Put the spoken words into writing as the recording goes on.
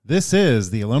This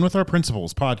is the Alone with Our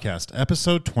Principals podcast,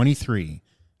 episode 23,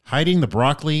 Hiding the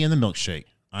Broccoli in the Milkshake.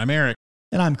 I'm Eric.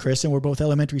 And I'm Chris, and we're both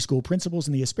elementary school principals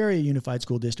in the Hesperia Unified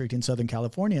School District in Southern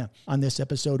California. On this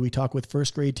episode, we talk with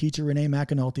first grade teacher Renee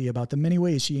McAnulty about the many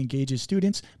ways she engages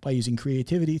students by using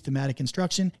creativity, thematic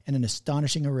instruction, and an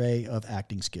astonishing array of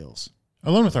acting skills.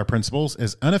 Alone with Our Principals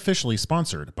is unofficially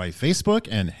sponsored by Facebook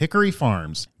and Hickory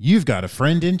Farms. You've got a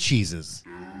friend in cheeses.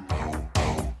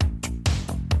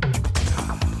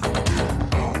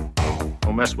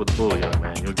 Don't mess with the bull, young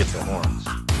man. You'll get the horns.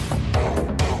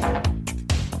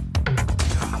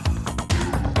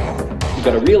 You've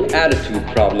got a real attitude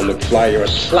problem, McFly. You're a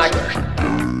slacker.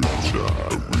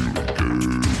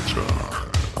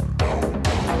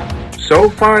 So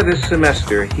far this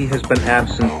semester, he has been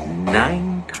absent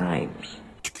 9 times.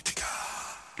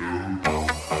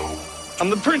 I'm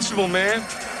the principal, man.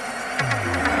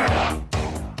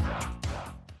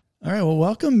 All right, well,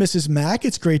 welcome, Mrs. Mack.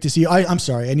 It's great to see you. I'm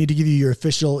sorry, I need to give you your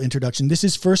official introduction. This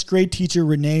is first grade teacher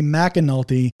Renee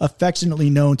McAnulty,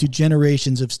 affectionately known to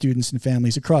generations of students and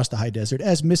families across the high desert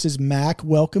as Mrs. Mack.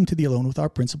 Welcome to the Alone with Our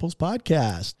Principals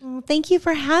podcast. Oh, thank you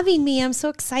for having me. I'm so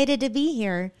excited to be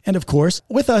here. And of course,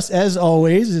 with us, as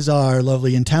always, is our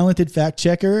lovely and talented fact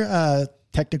checker,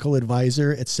 technical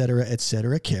advisor, et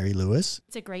cetera, Carrie Lewis.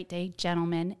 It's a great day,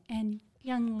 gentlemen and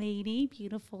young lady,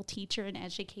 beautiful teacher and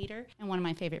educator, and one of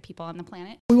my favorite people on the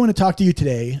planet. We want to talk to you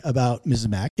today about, Mrs.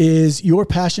 Mack, is your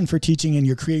passion for teaching and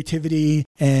your creativity.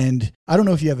 And I don't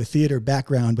know if you have a theater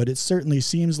background, but it certainly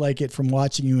seems like it from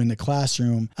watching you in the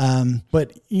classroom.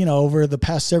 But, you know, over the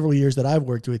past several years that I've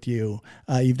worked with you,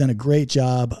 you've done a great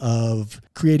job of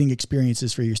creating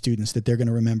experiences for your students that they're going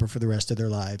to remember for the rest of their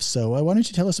lives. So why don't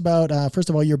you tell us about,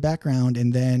 first of all, your background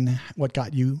and then what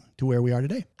got you to where we are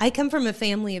today? I come from a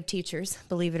family of teachers,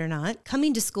 believe it or not.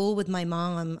 Coming to school with my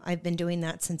mom, I've been doing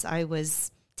that since I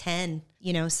was 10,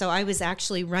 so I was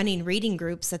actually running reading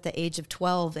groups at the age of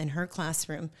 12 in her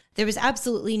classroom. There was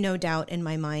absolutely no doubt in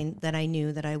my mind that I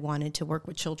knew that I wanted to work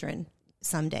with children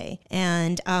someday.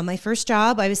 And my first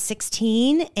job, I was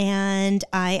 16, and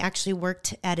I actually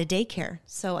worked at a daycare.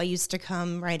 So I used to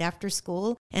come right after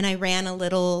school, and I ran a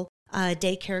little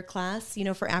daycare class,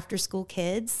 for after school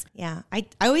kids. Yeah. I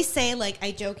always say,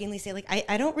 I jokingly say,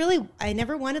 I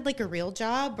never wanted a real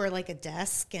job or a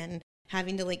desk and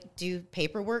having to do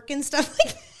paperwork and stuff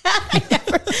like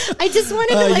that. I just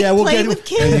wanted to play with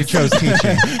kids. And you chose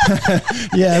teaching.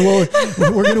 Yeah, well,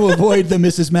 we're going to avoid the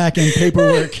Mrs. Mack and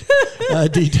paperwork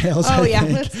details. Oh, yeah.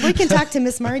 We can talk to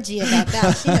Miss Margie about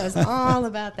that. She knows all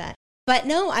about that. But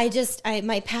no,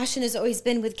 my passion has always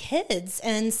been with kids.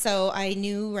 And so I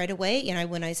knew right away,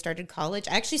 when I started college,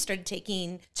 I actually started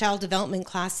taking child development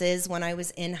classes when I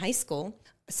was in high school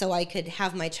so I could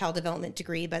have my child development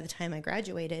degree by the time I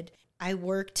graduated.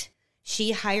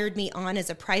 She hired me on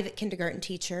as a private kindergarten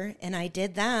teacher, and I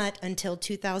did that until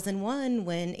 2001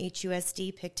 when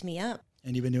HUSD picked me up.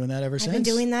 And you've been doing that ever since? I've been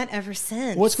doing that ever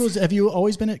since. What schools? Have you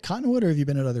always been at Cottonwood, or have you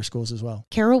been at other schools as well?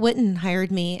 Carol Witten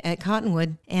hired me at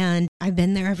Cottonwood, and I've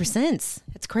been there ever since.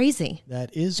 It's crazy.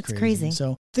 That is it's crazy.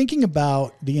 So thinking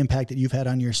about the impact that you've had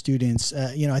on your students,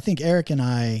 I think Eric and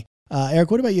I,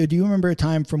 Eric, what about you? Do you remember a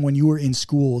time from when you were in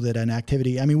school that an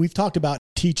activity, we've talked about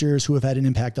teachers who have had an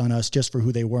impact on us just for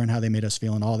who they were and how they made us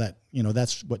feel and all that,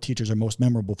 that's what teachers are most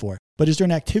memorable for. But is there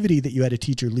an activity that you had a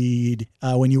teacher lead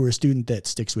when you were a student that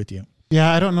sticks with you?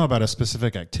 Yeah, I don't know about a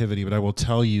specific activity, but I will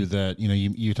tell you that,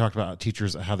 you talked about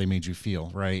teachers, how they made you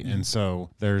feel, right? Mm-hmm. And so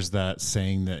there's that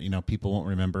saying that, people won't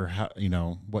remember how,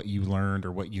 what you learned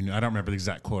or what you knew. I don't remember the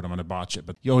exact quote. I'm going to botch it,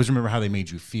 but you always remember how they made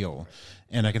you feel.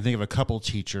 And I can think of a couple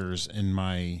teachers in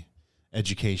my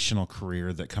educational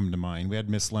career that come to mind. We had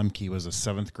Miss Lemke, was a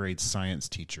 7th grade science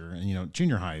teacher, and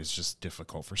junior high is just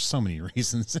difficult for so many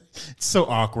reasons. It's so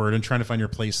awkward and trying to find your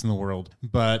place in the world.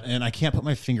 And I can't put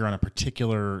my finger on a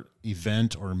particular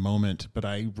event or moment, but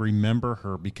I remember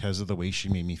her because of the way she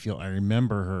made me feel. I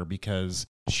remember her because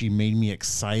she made me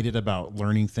excited about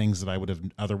learning things that I would have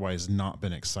otherwise not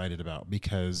been excited about,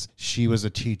 because she was a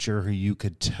teacher who you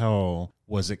could tell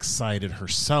was excited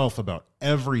herself about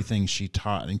everything she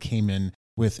taught and came in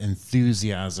with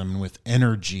enthusiasm and with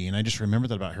energy. And I just remember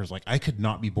that about her. It's I could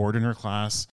not be bored in her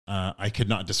class. I could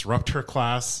not disrupt her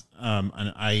class.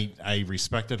 And I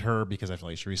respected her because I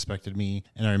felt like she respected me.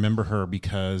 And I remember her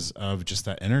because of just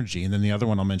that energy. And then the other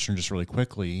one I'll mention just really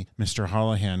quickly, Mr.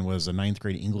 Holohan was a 9th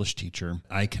grade English teacher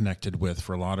I connected with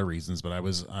for a lot of reasons, but I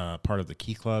was part of the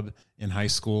Key Club in high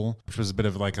school, which was a bit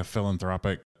of a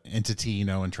philanthropic entity,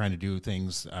 and trying to do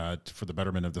things for the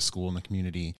betterment of the school and the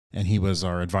community. And he was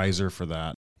our advisor for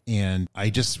that. And I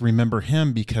just remember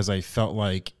him because I felt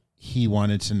like he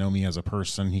wanted to know me as a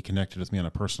person. He connected with me on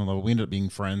a personal level. We ended up being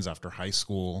friends after high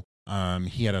school.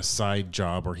 He had a side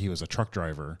job where he was a truck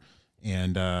driver.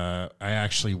 And I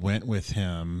actually went with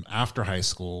him after high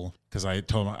school because I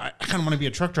told him I kind of want to be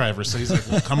a truck driver. So he's like,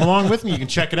 well, come along with me. You can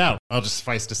check it out. I'll just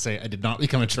suffice to say I did not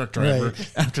become a truck driver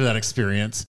after that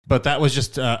experience. But that was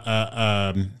just,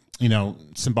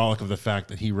 symbolic of the fact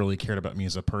that he really cared about me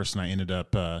as a person. I ended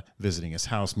up visiting his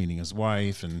house, meeting his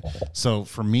wife. And so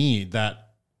for me, that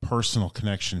personal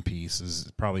connection piece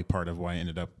is probably part of why I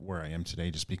ended up where I am today,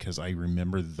 just because I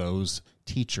remember those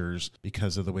teachers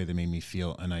because of the way they made me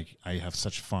feel. And I have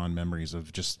such fond memories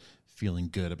of just feeling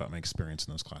good about my experience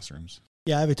in those classrooms.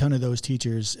 Yeah, I have a ton of those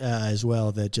teachers as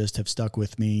well that just have stuck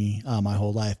with me my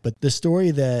whole life. But the story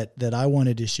that I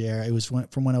wanted to share, it was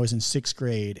from when I was in 6th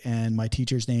grade, and my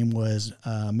teacher's name was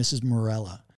Mrs.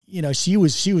 Morella. You know, she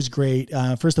was great.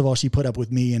 First of all, she put up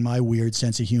with me and my weird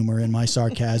sense of humor and my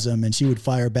sarcasm, and she would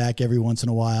fire back every once in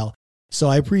a while. So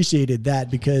I appreciated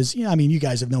that because, you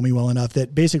guys have known me well enough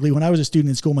that basically when I was a student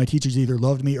in school, my teachers either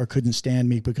loved me or couldn't stand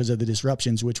me because of the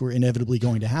disruptions, which were inevitably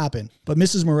going to happen. But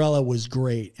Mrs. Morella was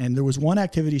great. And there was one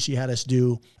activity she had us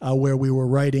do where we were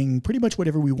writing pretty much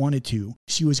whatever we wanted to.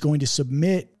 She was going to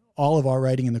submit all of our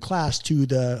writing in the class to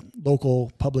the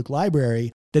local public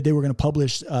library that they were going to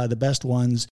publish the best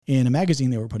ones in a magazine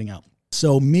they were putting out.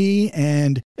 So me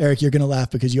and Eric, you're going to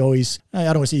laugh because you always, I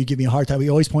don't want to say you give me a hard time, but you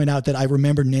always point out that I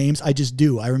remember names. I just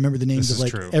do. I remember the names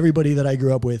of everybody that I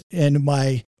grew up with. And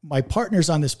my partners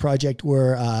on this project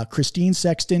were Christine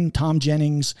Sexton, Tom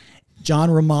Jennings, John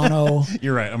Romano.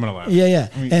 You're right. I'm going to laugh. Yeah.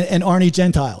 I mean, and Arnie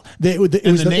Gentile.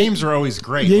 The names are always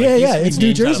great. Yeah. It's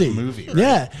New Jersey. Movie,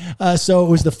 right? Yeah. So it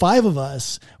was the 5 of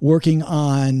us working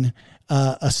on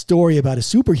a story about a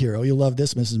superhero. You'll love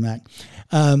this, Mrs. Mack.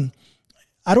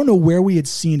 I don't know where we had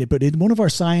seen it, but in one of our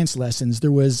science lessons,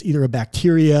 there was either a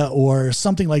bacteria or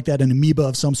something like that, an amoeba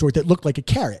of some sort that looked like a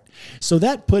carrot. So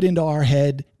that put into our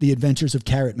head the adventures of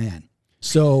Carrot Man.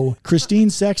 So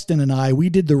Christine Sexton and I, we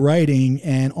did the writing,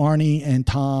 and Arnie and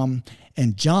Tom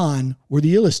and John were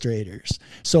the illustrators.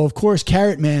 So of course,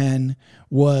 Carrot Man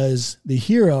was the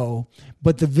hero,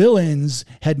 but the villains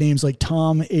had names like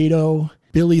Tom Ado,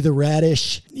 Billy the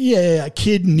Radish,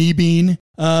 Kid Kneebean.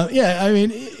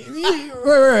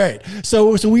 Right.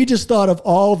 So we just thought of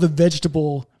all the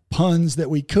vegetable puns that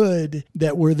we could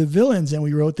that were the villains, and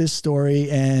we wrote this story,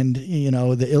 and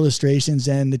the illustrations,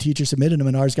 and the teacher submitted them,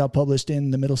 and ours got published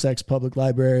in the Middlesex Public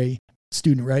Library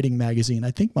Student Writing Magazine.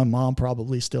 I think my mom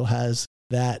probably still has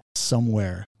that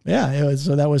somewhere. Yeah, it was,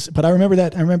 so that was, but I remember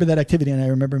that activity, and I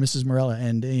remember Mrs. Morella,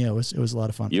 and it was a lot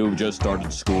of fun. You've just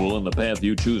started school, and the path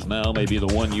you choose now may be the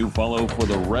one you follow for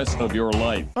the rest of your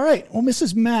life. All right, well,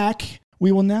 Mrs. Mack,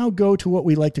 we will now go to what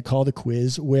we like to call the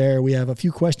quiz, where we have a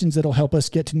few questions that'll help us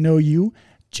get to know you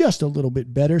just a little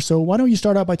bit better. So why don't you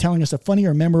start out by telling us a funny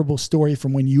or memorable story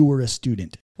from when you were a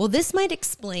student? Well, this might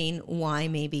explain why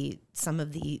maybe some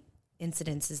of the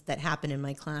incidences that happen in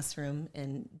my classroom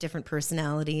and different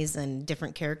personalities and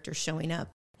different characters showing up.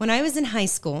 When I was in high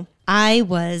school, I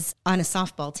was on a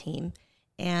softball team,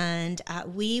 and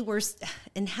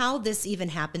and how this even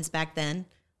happens back then,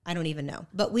 I don't even know.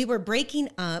 But we were breaking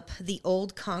up the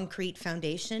old concrete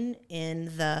foundation in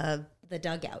the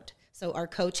dugout. So our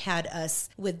coach had us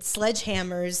with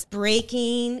sledgehammers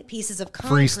breaking pieces of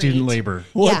concrete. Free student labor.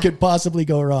 What could possibly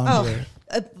go wrong here?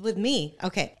 With me,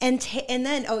 okay. And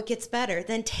then, it gets better.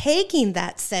 Then taking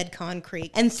that said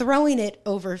concrete and throwing it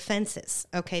over fences,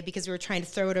 okay, because we were trying to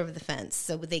throw it over the fence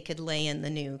so they could lay in the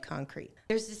new concrete.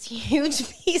 There's this huge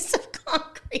piece of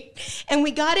concrete, and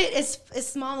we got it as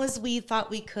small as we thought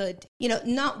we could.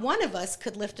 Not one of us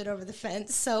could lift it over the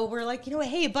fence, so we're like,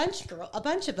 hey, a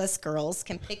bunch of us girls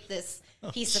can pick this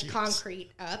piece of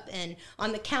concrete up, and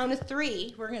on the count of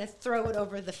 3, we're going to throw it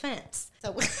over the fence.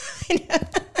 So,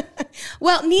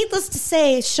 well, needless to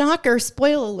say, shocker,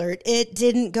 spoiler alert, it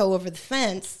didn't go over the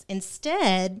fence.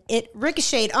 Instead, it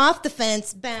ricocheted off the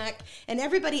fence back, and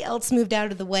everybody else moved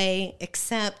out of the way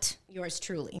except yours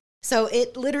truly. So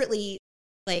it literally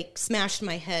smashed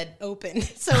my head open.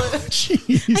 So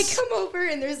I come over,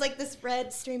 and there's this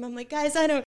red stream. I'm like, guys, I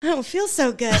don't feel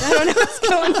so good. I don't know what's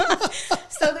going on.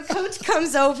 So the coach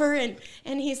comes over, and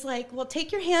he's like, well,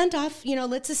 take your hand off,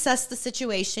 let's assess the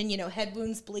situation. Head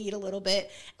wounds bleed a little bit.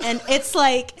 And it's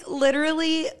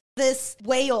literally this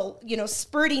whale,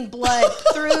 spurting blood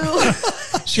through.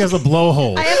 She has a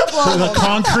blowhole. I have a blowhole. The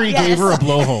concrete gave her a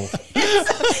blowhole.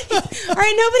 All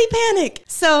right, nobody panic.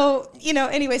 So,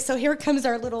 anyway, so here comes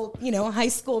our little, high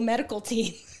school medical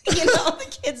team.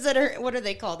 The kids that are, what are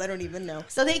they called? I don't even know.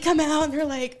 So they come out and they're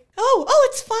like, oh,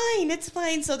 it's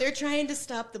fine. So they're trying to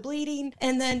stop the bleeding.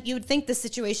 And then you would think the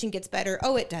situation gets better.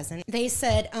 Oh, it doesn't. They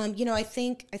said, I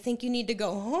think you need to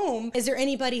go home. Is there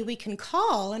anybody we can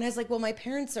call? And I was like, well, my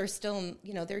parents are still,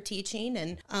 they're teaching,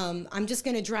 and I'm just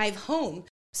going to drive home.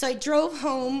 So I drove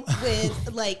home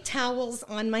with like towels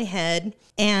on my head,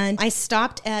 and I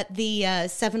stopped at the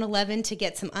 7-Eleven to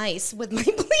get some ice with my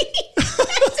bleeding.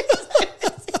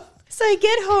 So I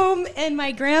get home and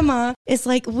my grandma is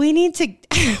like, we need to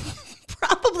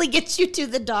probably get you to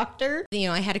the doctor.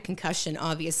 I had a concussion,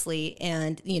 obviously,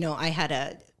 and, I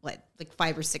had like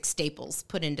 5 or 6 staples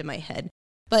put into my head.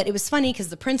 But it was funny because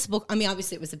the principal,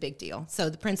 obviously it was a big deal. So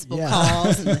the principal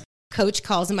calls and the coach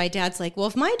calls, and my dad's like, well,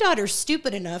 if my daughter's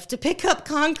stupid enough to pick up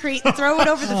concrete and throw it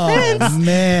over the fence,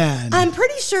 man, I'm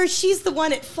pretty sure she's the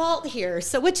one at fault here.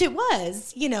 So, which it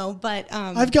was, but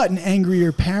I've gotten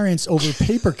angrier parents over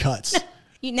paper cuts.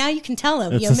 Now you can tell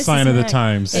them. It's a sign of the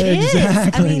times. It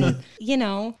Exactly.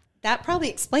 is. That probably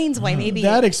explains why maybe.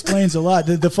 That explains a lot.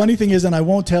 The funny thing is, and I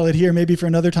won't tell it here, maybe for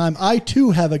another time, I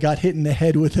too have got hit in the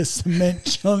head with a cement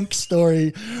chunk story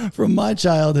from my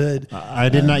childhood. I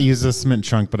did not use a cement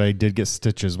chunk, but I did get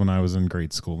stitches when I was in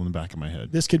grade school in the back of my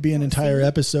head. This could be an entire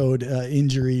episode,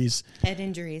 injuries. Head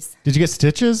injuries. Did you get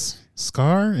stitches?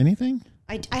 Scar? Anything?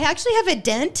 I actually have a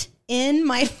dent in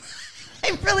my...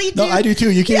 I really do. No, I do too.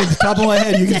 You can, at the top of my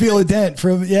head, you can feel a dent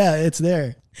from, it's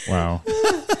there. Wow.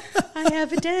 I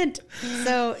have a dent.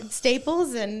 So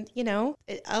staples and,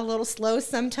 a little slow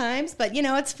sometimes, but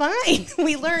it's fine.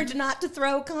 We learned not to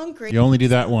throw concrete. You only do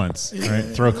that once, right?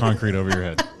 Throw concrete over your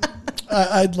head.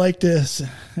 I'd like to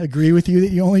agree with you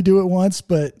that you only do it once,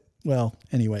 but well,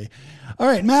 anyway. All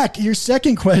right, Mac, your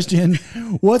second question.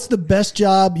 What's the best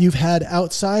job you've had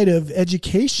outside of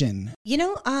education?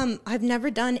 I've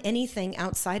never done anything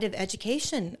outside of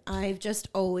education. I've just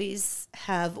always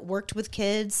have worked with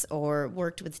kids or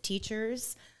worked with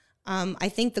teachers. I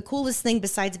think the coolest thing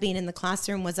besides being in the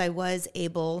classroom was I was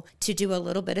able to do a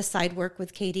little bit of side work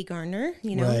with Katie Garner.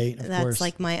 Right, of that's course.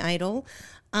 like my idol.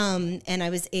 And I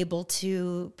was able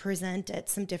to present at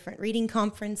some different reading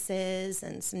conferences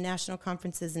and some national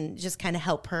conferences and just kind of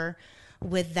help her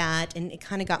with that. And it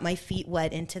kind of got my feet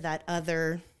wet into that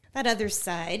other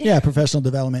side. Yeah, professional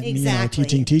development, Exactly.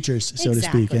 teaching teachers, so to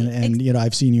speak. Exactly. And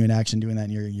I've seen you in action doing that,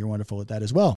 and you're wonderful at that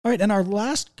as well. All right, and our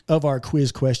last of our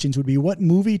quiz questions would be, what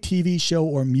movie, TV show,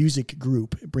 or music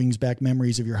group brings back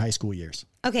memories of your high school years?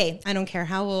 Okay, I don't care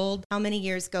how old, how many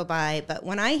years go by, but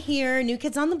when I hear New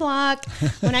Kids on the Block,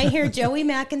 when I hear Joey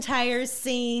McIntyre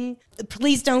sing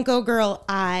Please Don't Go Girl,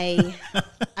 I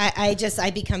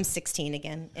become 16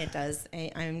 again. It does.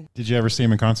 I'm Did you ever see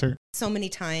him in concert? so many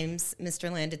times,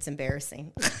 Mr. Land, it's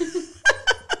embarrassing.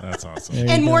 That's awesome. There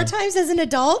you And more go. times as an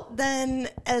adult than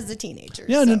as a teenager.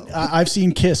 Yeah, so. no, I've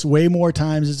seen Kiss way more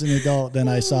times as an adult than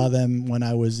I saw them when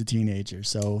I was a teenager.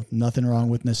 So nothing wrong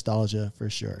with nostalgia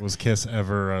for sure. Was Kiss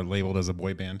ever labeled as a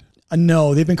boy band?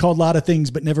 No, they've been called a lot of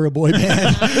things, but never a boy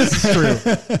band. It's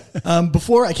true.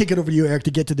 Before I kick it over to you, Eric,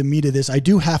 to get to the meat of this, I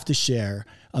do have to share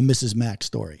a Mrs. Mack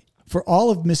story. For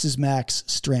all of Mrs. Mack's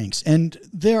strengths, and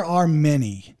there are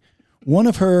many, one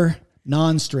of her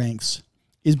non-strengths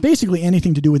is basically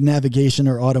anything to do with navigation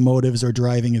or automotives or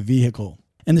driving a vehicle.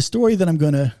 And the story that I'm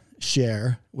going to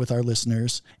share with our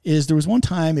listeners is there was one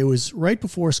time, it was right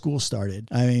before school started.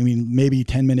 I mean, maybe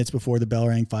 10 minutes before the bell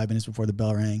rang, 5 minutes before the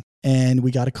bell rang. And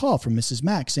we got a call from Mrs.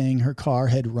 Mack saying her car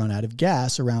had run out of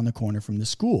gas around the corner from the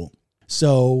school.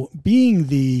 So being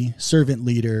the servant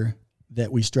leader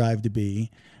that we strive to be,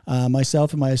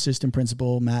 myself and my assistant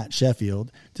principal, Matt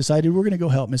Sheffield, decided we're going to go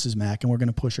help Mrs. Mack and we're going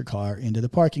to push her car into the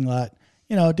parking lot,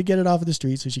 to get it off of the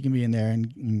street so she can be in there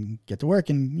and get to work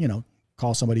and,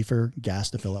 call somebody for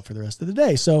gas to fill up for the rest of the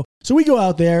day. So we go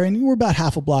out there and we're about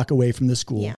half a block away from the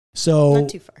school. Yeah, so not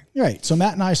too far. Right. So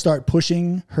Matt and I start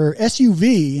pushing her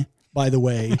SUV, by the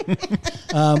way,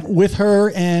 with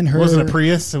her and her. Was it a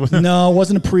Prius? No, it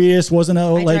wasn't a Prius. Wasn't a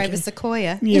I like. drive a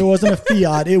Sequoia. It wasn't a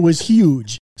Fiat. It was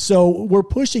huge. So we're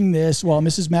pushing this while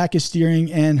Mrs. Mack is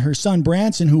steering and her son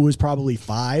Branson, who was probably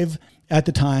 5 at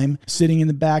the time, sitting in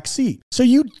the back seat. So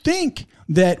you'd think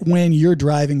that when you're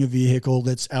driving a vehicle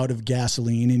that's out of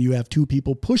gasoline and you have 2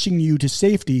 people pushing you to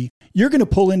safety, you're going to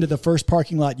pull into the first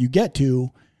parking lot you get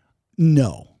to.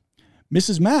 No.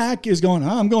 Mrs. Mack is going,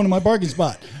 I'm going to my parking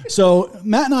spot. So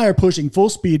Matt and I are pushing full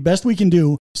speed, best we can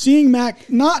do, seeing Mack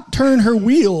not turn her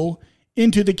wheel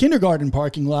into the kindergarten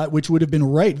parking lot, which would have been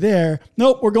right there.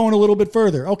 Nope, we're going a little bit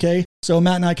further. Okay. So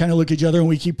Matt and I kind of look at each other and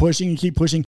we keep pushing and keep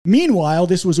pushing. Meanwhile,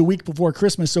 this was a week before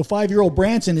Christmas, so 5-year-old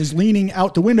Branson is leaning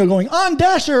out the window going, on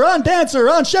Dasher, on Dancer,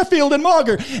 on Sheffield and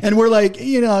Mauger. And we're like,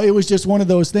 it was just one of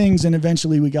those things. And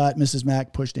eventually we got Mrs.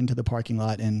 Mack pushed into the parking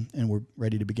lot and we're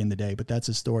ready to begin the day. But that's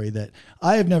a story that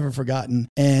I have never forgotten.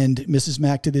 And Mrs.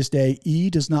 Mack to this day, E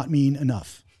does not mean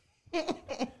enough.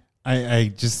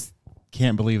 I just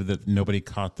can't believe that nobody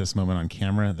caught this moment on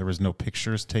camera. There was no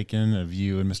pictures taken of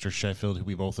you and Mr. Sheffield, who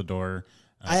we both adore.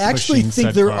 I actually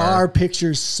think there are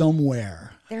pictures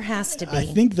somewhere. There has to be. I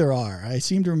think there are. I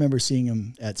seem to remember seeing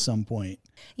them at some point.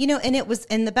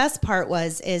 And the best part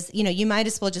is you might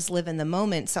as well just live in the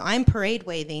moment. So I'm parade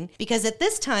waving because at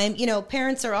this time,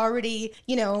 parents are already,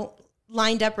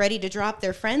 lined up ready to drop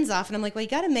their friends off. And I'm like, well,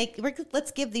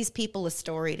 let's give these people a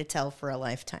story to tell for a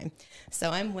lifetime.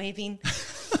 So I'm waving.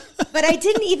 But I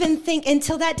didn't even think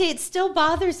until that day. It still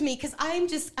bothers me because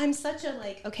I'm such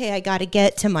a okay, I got to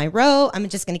get to my row. I'm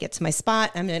just going to get to my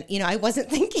spot. I wasn't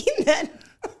thinking that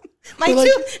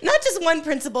not just one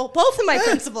principal, both of my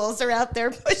principals are out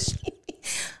there pushing me.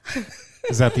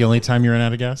 Is that the only time you ran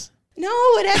out of gas? No,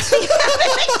 it actually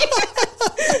happened.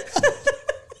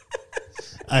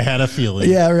 I had a feeling.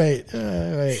 Yeah,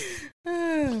 right.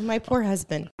 My poor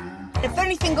husband. If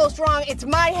anything goes wrong, it's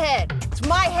my head. It's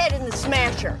my head in the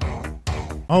smasher.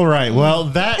 All right. Well,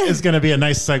 that is going to be a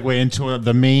nice segue into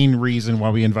the main reason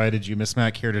why we invited you, Miss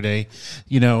Mack, here today.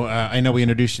 I know we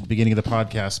introduced you at the beginning of the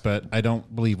podcast, but I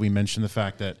don't believe we mentioned the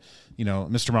fact that,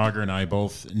 Mr. Mauger and I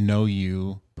both know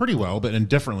you pretty well, but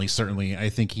indifferently, certainly. I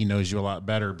think he knows you a lot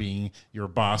better being your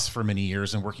boss for many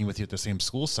years and working with you at the same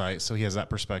school site. So he has that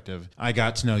perspective. I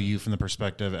got to know you from the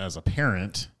perspective as a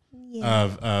parent. Yeah.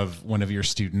 Of one of your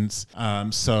students.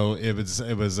 So it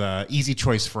was an easy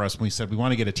choice for us when we said we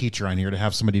want to get a teacher on here to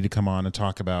have somebody to come on and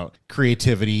talk about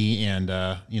creativity and,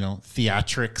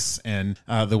 theatrics and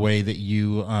the way that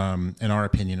you, in our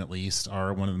opinion at least,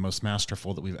 are one of the most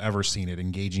masterful that we've ever seen at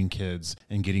engaging kids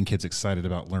and getting kids excited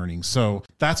about learning. So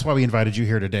that's why we invited you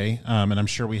here today. And I'm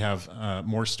sure we have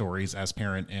more stories as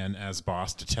parent and as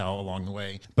boss to tell along the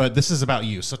way. But this is about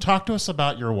you. So talk to us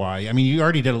about your why. I mean, you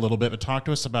already did a little bit, but talk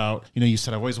to us about, you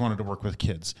said, I've always wanted to work with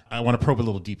kids. I want to probe a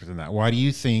little deeper than that. Why do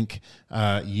you think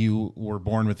you were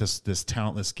born with this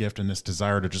talent, this gift, and this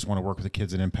desire to just want to work with the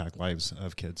kids and impact lives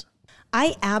of kids?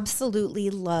 I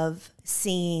absolutely love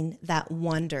seeing that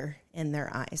wonder in their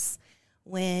eyes.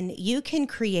 When you can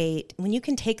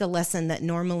take a lesson that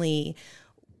normally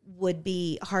would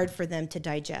be hard for them to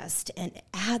digest and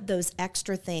add those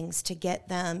extra things to get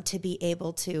them to be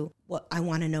able to, I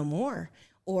want to know more.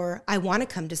 Or I want to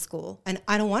come to school and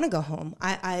I don't want to go home.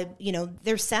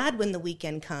 They're sad when the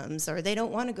weekend comes or they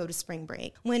don't want to go to spring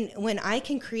break. When I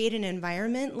can create an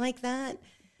environment like that,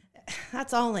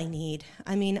 that's all I need.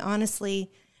 I mean,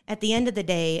 honestly, at the end of the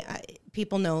day,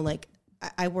 people know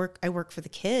I work for the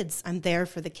kids. I'm there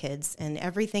for the kids, and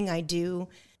everything I do,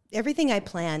 everything I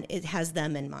plan, it has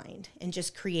them in mind and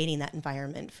just creating that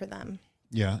environment for them.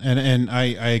 Yeah, and I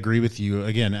agree with you,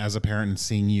 again, as a parent and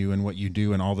seeing you and what you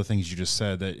do and all the things you just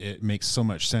said, that it makes so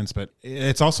much sense. But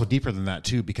it's also deeper than that,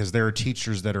 too, because there are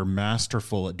teachers that are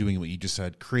masterful at doing what you just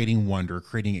said, creating wonder,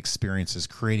 creating experiences,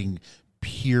 creating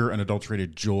pure,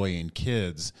 unadulterated joy in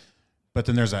kids. But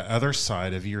then there's that other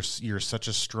side of you're such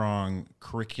a strong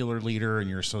curricular leader and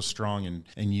you're so strong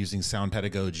in using sound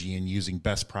pedagogy and using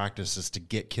best practices to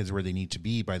get kids where they need to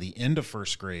be by the end of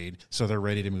first grade so they're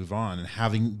ready to move on.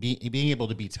 And being able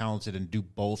to be talented and do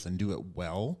both and do it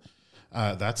well,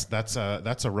 that's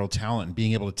a real talent.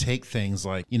 Being able to take things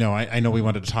like, I know we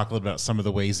wanted to talk a little about some of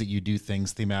the ways that you do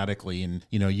things thematically, and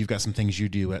you've got some things you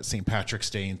do at St. Patrick's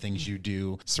Day and things you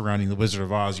do surrounding the Wizard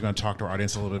of Oz. You want to talk to our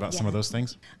audience a little bit about some of those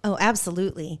things? Oh,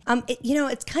 absolutely.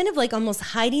 It's kind of like almost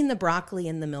hiding the broccoli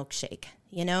in the milkshake.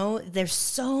 There's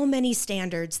so many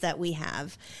standards that we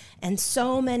have and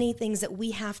so many things that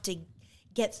we have to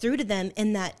get through to them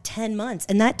in that 10 months.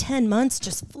 And that 10 months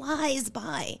just flies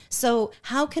by. So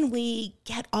how can we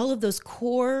get all of those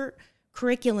core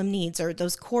curriculum needs or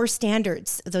those core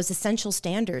standards, those essential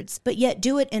standards, but yet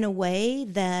do it in a way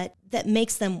that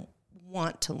makes them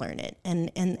want to learn it.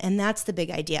 And that's the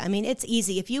big idea. I mean, it's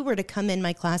easy. If you were to come in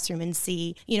my classroom and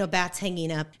see, bats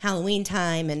hanging up Halloween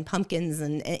time and pumpkins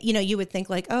and, you would think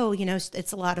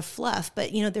it's a lot of fluff,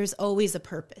 but, there's always a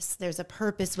purpose. There's a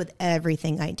purpose with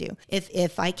everything I do.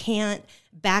 If I can't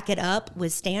back it up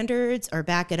with standards or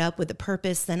back it up with a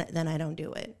purpose, then I don't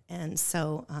do it. And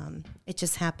so it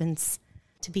just happens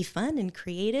to be fun and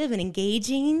creative and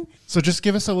engaging. So just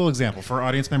give us a little example for our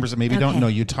audience members that maybe don't know.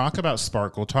 You talk about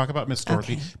Sparkle, talk about Miss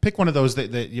Dorothy. Pick one of those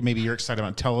that maybe you're excited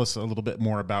about. Tell us a little bit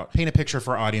more about, paint a picture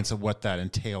for our audience of what that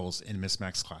entails in Miss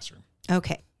Mac's classroom.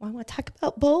 Okay. Well, I want to talk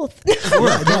about both.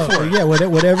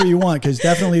 Whatever you want, because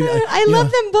definitely I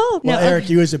love them both. Well, Eric,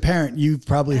 you as a parent, you've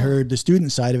probably heard the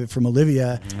student side of it from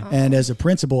Olivia, and as a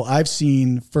principal, I've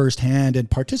seen firsthand and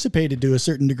participated to a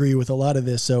certain degree with a lot of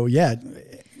this. So yeah,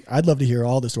 I'd love to hear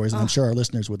all the stories, and I'm sure our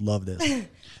listeners would love this.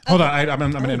 Hold on, I'm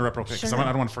going to interrupt real quick because I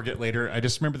don't want to forget later. I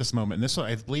just remember this moment. And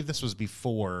I believe this was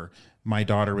before my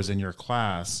daughter was in your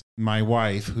class. My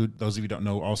wife, who those of you don't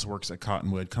know also works at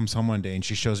Cottonwood, comes home one day and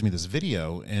she shows me this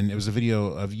video. And it was a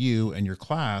video of you and your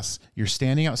class. You're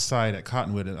standing outside at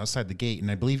Cottonwood, outside the gate.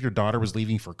 And I believe your daughter was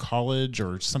leaving for college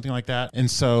or something like that. And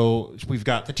so we've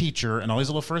got the teacher and all these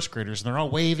little first graders, and they're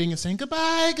all waving and saying,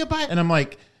 goodbye, goodbye. And I'm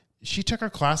like, she took her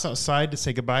class outside to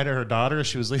say goodbye to her daughter.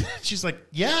 She's like,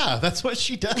 yeah, that's what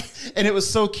she does. And it was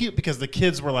so cute because the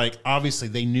kids were like, obviously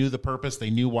they knew the purpose. They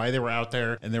knew why they were out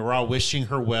there, and they were all wishing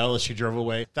her well as she drove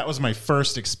away. That was my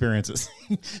first experience at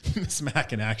seeing Miss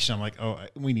Mac in action. I'm like, oh,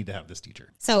 we need to have this teacher.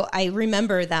 So I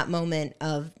remember that moment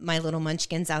of my little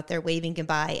munchkins out there waving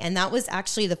goodbye. And that was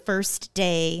actually the first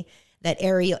day that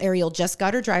Ariel just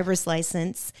got her driver's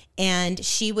license, and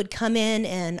she would come in,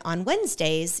 and on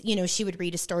Wednesdays, she would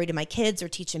read a story to my kids or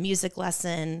teach a music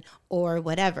lesson or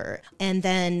whatever. And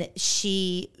then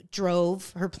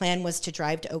her plan was to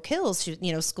drive to Oak Hills.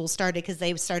 School started because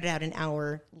they started out an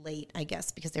hour late, I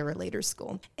guess, because they were later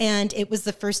school. And it was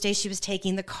the first day she was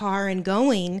taking the car and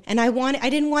going. And I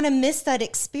didn't want to miss that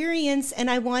experience. And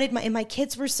my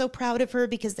kids were so proud of her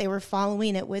because they were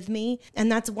following it with me.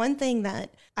 And that's one thing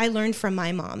that I learned from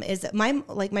my mom is that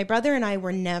my brother and I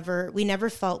we never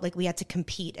felt like we had to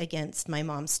compete against my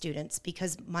mom's students,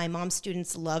 because my mom's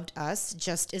students loved us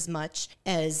just as much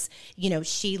as,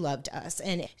 she loved us.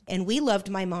 And we loved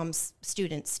my mom's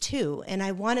students too. And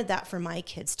I wanted that for my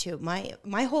kids too.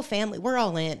 My whole family, we're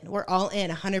all in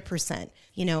 100%.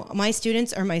 My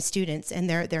students are my students, and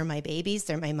they're my babies.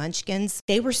 They're my munchkins.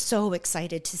 They were so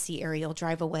excited to see Ariel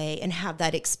drive away and have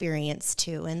that experience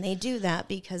too. And they do that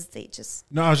because they just...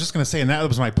 No, I was just going to say, and that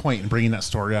was my point in bringing that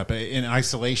story up. In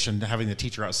isolation, having the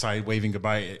teacher outside waving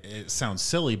goodbye, it sounds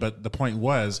silly, but the point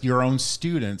was your own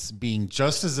students being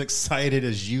just as excited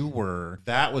as you were.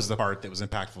 That was the part that was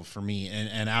impactful for me.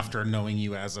 And after knowing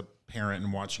you as a parent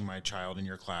and watching my child in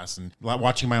your class and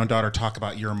watching my own daughter talk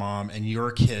about your mom and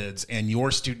your kids and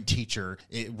your student teacher,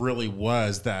 it really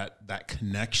was that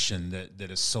connection that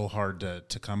is so hard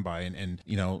to come by. And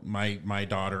my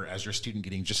daughter as your student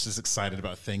getting just as excited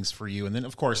about things for you. And then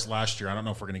of course last year, I don't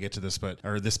know if we're going to get to this,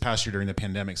 or this past year during the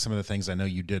pandemic, some of the things I know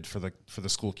you did for the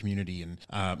school community, and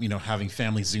having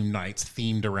family Zoom nights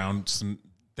themed around some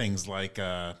things like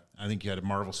I think you had a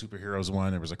Marvel Superheroes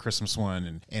one. There was a Christmas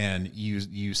one, and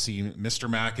you see Mr.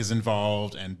 Mac is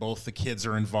involved, and both the kids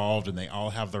are involved, and they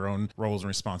all have their own roles and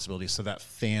responsibilities. So that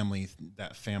family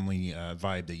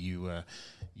vibe that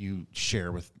you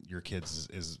share with your kids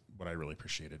is what I really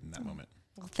appreciated in that moment.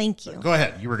 Well, thank you. Go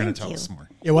ahead. You were going to tell us more.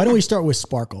 Yeah, why don't we start with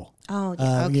Sparkle? Oh,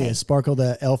 okay. Yeah, Sparkle,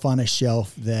 the elf on a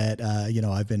shelf that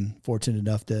I've been fortunate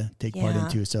enough to take part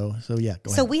into. So yeah,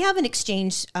 go ahead. So we have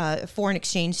a foreign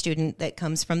exchange student that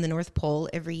comes from the North Pole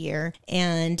every year,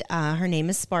 and her name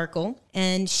is Sparkle,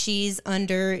 and she's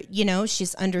under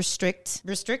strict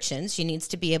restrictions. She needs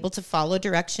to be able to follow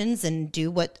directions and do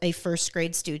what a first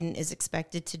grade student is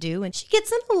expected to do, and she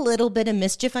gets in a little bit of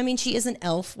mischief. I mean, she is an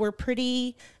elf. We're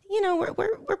pretty...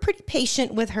 we're pretty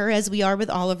patient with her, as we are with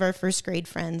all of our first grade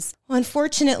friends. Well,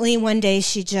 unfortunately, one day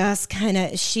she just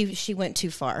she went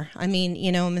too far. I mean,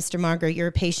 Mr. Marger, you're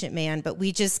a patient man, but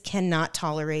we just cannot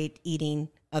tolerate eating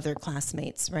other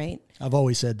classmates, right? I've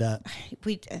always said that.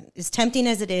 As tempting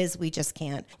as it is, we just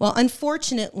can't. Well,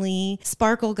 unfortunately,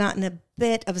 Sparkle got in a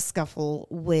bit of a scuffle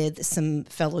with some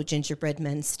fellow gingerbread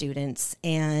men students,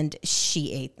 and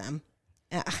she ate them.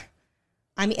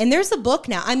 And there's a book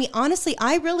now. I mean, honestly,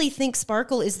 I really think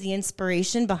Sparkle is the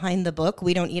inspiration behind the book,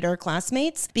 We Don't Eat Our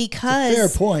Classmates, because fair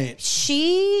point.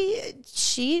 She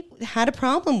had a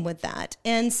problem with that.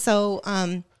 And so,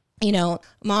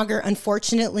 Marger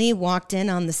unfortunately walked in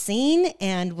on the scene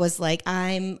and was like,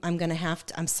 I'm going to have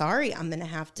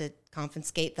to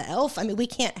confiscate the elf. I mean, we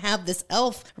can't have this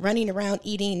elf running around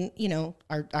eating,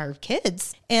 our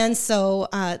kids. And so,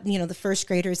 the first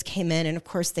graders came in, and of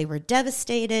course they were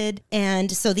devastated.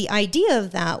 And so the idea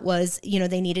of that was,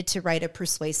 they needed to write a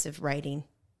persuasive writing,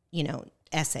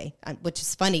 essay, which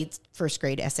is funny, it's first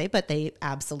grade essay, but they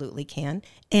absolutely can.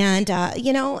 And,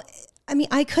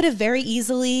 I could have very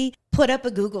easily put up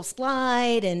a Google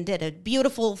slide and did a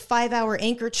beautiful 5-hour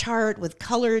anchor chart with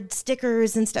colored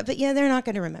stickers and stuff. But yeah, they're not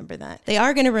going to remember that. They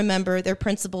are going to remember their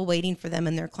principal waiting for them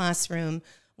in their classroom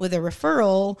with a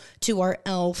referral to our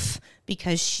elf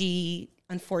because she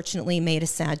unfortunately made a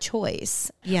sad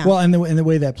choice. Yeah. Well, and the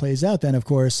way that plays out then, of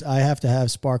course, I have to have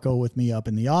Sparkle with me up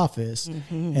in the office.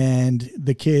 Mm-hmm. And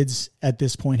the kids at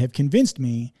this point have convinced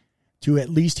me to at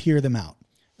least hear them out,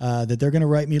 that they're going to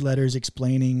write me letters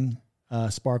explaining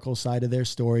Sparkle's side of their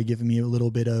story, giving me a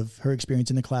little bit of her experience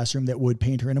in the classroom that would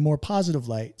paint her in a more positive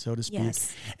light, so to speak.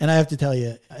 Yes. And I have to tell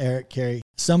you, Eric, Carrie,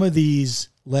 some of these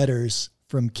letters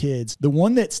from kids, the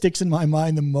one that sticks in my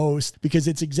mind the most, because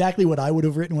it's exactly what I would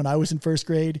have written when I was in first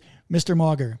grade. Mr.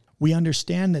 Mauger, we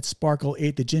understand that Sparkle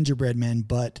ate the gingerbread men,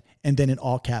 but, and then in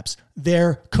all caps,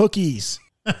 they're cookies.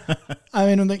 I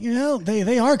mean, I'm like,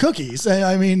 they are cookies.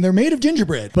 I mean, they're made of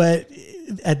gingerbread. But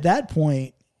at that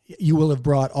point, you will have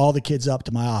brought all the kids up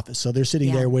to my office. So they're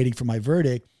sitting there waiting for my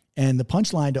verdict. And the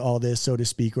punchline to all this, so to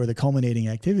speak, or the culminating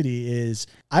activity is,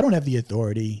 I don't have the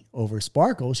authority over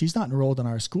Sparkle. She's not enrolled in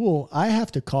our school. I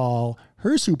have to call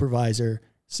her supervisor,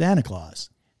 Santa Claus.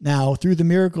 Now, through the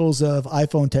miracles of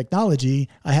iPhone technology,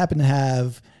 I happen to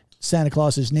have Santa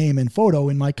Claus's name and photo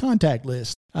in my contact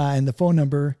list. And the phone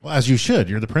number. Well, as you should.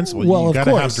 You're the principal. Well, you got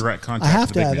to have direct contact. I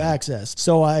have to have access.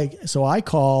 So I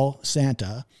call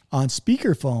Santa on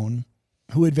speakerphone,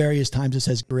 who at various times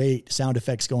has great sound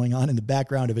effects going on in the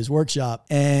background of his workshop.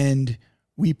 And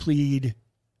we plead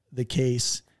the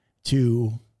case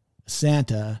to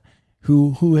Santa,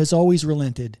 who has always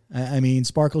relented. I mean,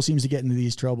 Sparkle seems to get into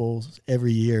these troubles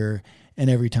every year, and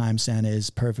every time Santa is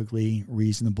perfectly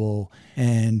reasonable.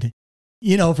 And,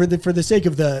 for the sake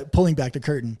of the pulling back the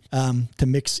curtain, to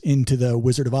mix into the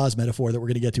Wizard of Oz metaphor that we're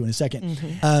going to get to in a second,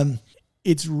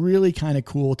 it's really kind of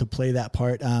cool to play that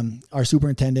part. Our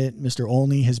superintendent, Mr.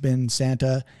 Olney, has been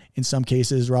Santa in some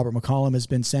cases. Robert McCollum has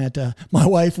been Santa. My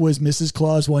wife was Mrs.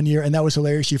 Claus one year, and that was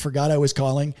hilarious. She forgot I was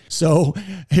calling. So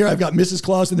here I've got Mrs.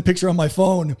 Claus in the picture on my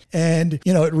phone, and,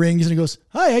 it rings and it goes,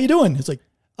 "Hi, how you doing?" It's like,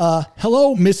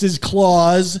 hello, Mrs.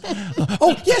 Claus.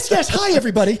 Oh, yes. Hi,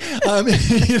 everybody.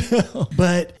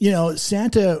 But,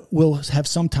 Santa will have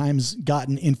sometimes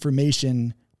gotten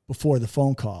information before the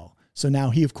phone call. So now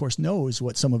he, of course, knows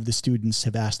what some of the students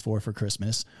have asked for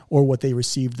Christmas, or what they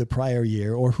received the prior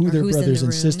year, or who their brothers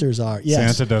and sisters are.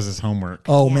 Yes. Santa does his homework.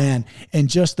 Oh, man. And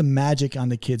just the magic on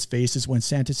the kids' faces when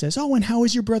Santa says, "Oh, and how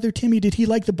is your brother Timmy? Did he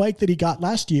like the bike that he got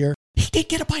last year?" He did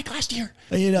get a bike last year.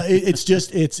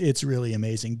 It's really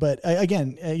amazing. But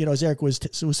again, as Eric was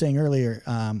saying earlier,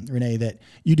 Renee, that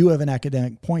you do have an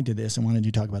academic point to this. And why don't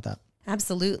you talk about that?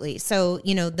 Absolutely. So,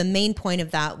 the main point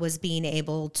of that was being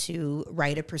able to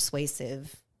write a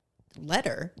persuasive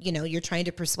letter. You're trying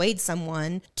to persuade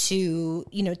someone to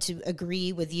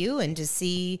agree with you and to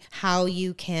see how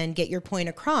you can get your point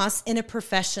across in a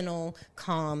professional,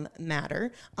 calm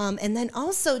manner. And then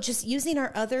also just using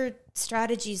our other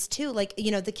strategies too. Like,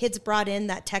 the kids brought in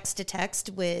that text to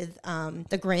text with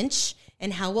the Grinch,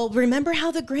 and remember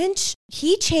how the Grinch,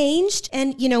 he changed,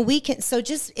 and, we can, so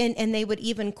just, and they would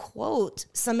even quote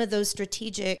some of those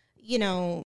strategic,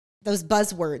 those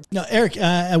buzzwords. Now, Eric,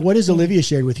 what has Olivia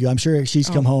shared with you? I'm sure she's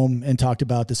come home and talked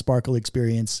about the Sparkle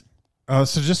experience.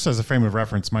 So just as a frame of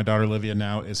reference, my daughter Olivia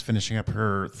now is finishing up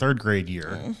her third grade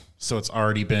year. So it's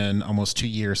already been almost 2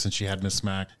 years since she had Miss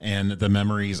Mac, and the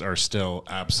memories are still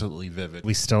absolutely vivid.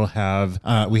 We still have,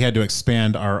 we had to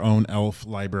expand our own elf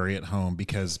library at home,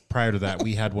 because prior to that,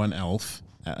 we had one elf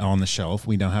on the shelf.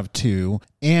 We now have two,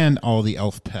 and all the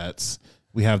elf pets.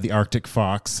 We have the Arctic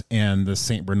fox and the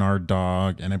St. Bernard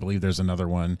dog, and I believe there's another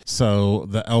one. So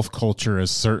the elf culture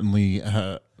is certainly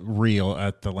real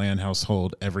at the Land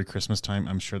household every Christmas time.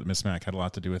 I'm sure that Miss Mac had a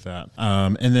lot to do with that.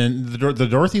 And then the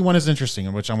Dorothy one is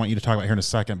interesting, which I want you to talk about here in a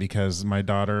second, because my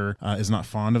daughter is not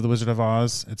fond of the Wizard of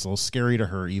Oz. It's a little scary to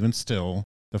her, even still.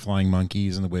 The flying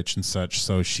monkeys and the witch and such.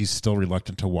 So she's still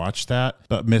reluctant to watch that.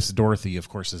 But Miss Dorothy, of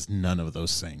course, is none of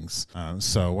those things.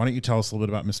 So why don't you tell us a little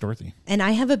bit about Miss Dorothy? And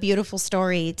I have a beautiful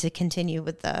story to continue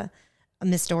with the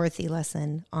Miss Dorothy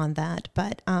lesson on that.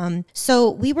 But so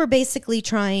we were basically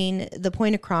the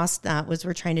point across that was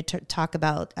we're trying to talk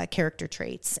about character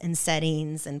traits and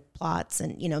settings and plots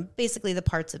and, basically the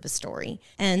parts of a story.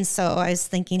 And so I was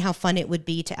thinking how fun it would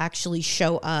be to actually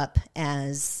show up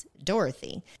as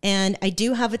Dorothy. And I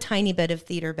do have a tiny bit of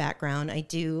theater background. I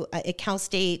do at Cal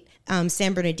State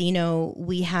San Bernardino,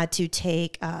 we had to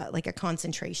take like a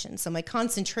concentration. So my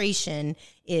concentration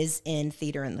is in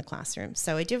theater in the classroom.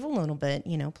 So I do have a little bit,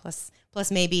 plus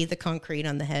maybe the concrete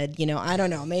on the head, I don't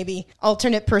know, maybe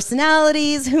alternate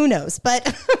personalities, who knows.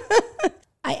 But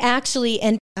I actually,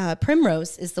 and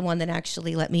Primrose is the one that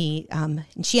actually let me, and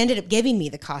she ended up giving me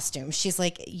the costume. She's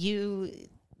like,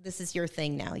 this is your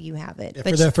thing now. You have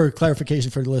it. For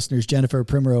clarification for the listeners, Jennifer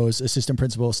Primrose, assistant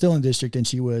principal, still in district, and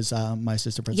she was my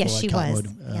assistant principal at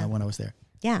Cottonwood when I was there.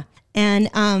 Yeah.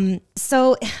 And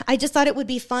so I just thought it would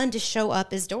be fun to show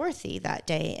up as Dorothy that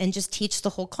day and just teach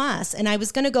the whole class. And I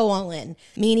was going to go all in,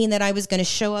 meaning that I was going to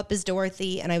show up as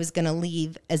Dorothy and I was going to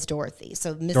leave as Dorothy.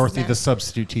 So Mrs. Dorothy, the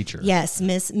substitute teacher. Yes,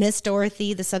 Miss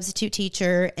Dorothy, the substitute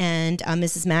teacher, and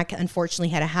Mrs. Mack unfortunately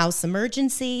had a house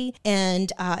emergency.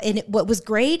 And what was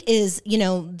great is,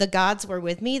 the gods were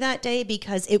with me that day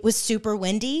because it was super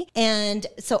windy. And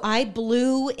so I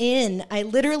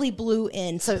literally blew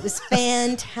in. So it was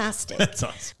fantastic. That's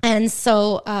awesome. And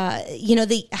so,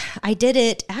 I did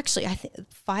it actually, I think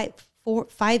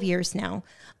 5 years now.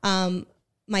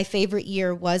 My favorite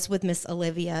year was with Miss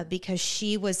Olivia because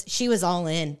she was all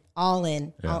in,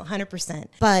 100%.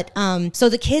 But, so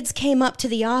the kids came up to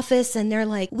the office and they're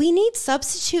like, we need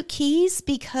substitute keys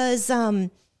because,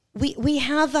 we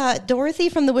have Dorothy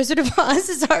from The Wizard of Oz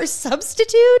as our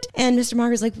substitute. And Mr.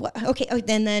 Mager's like, what? Okay. Oh,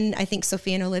 then I think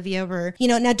Sophia and Olivia were,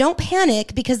 now don't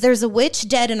panic because there's a witch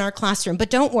dead in our classroom, but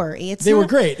don't worry. They were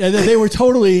great. They were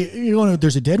totally,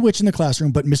 there's a dead witch in the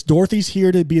classroom, but Miss Dorothy's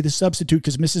here to be the substitute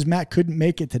because Mrs. Mack couldn't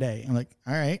make it today. I'm like,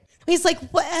 all right. He's like,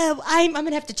 well, I'm going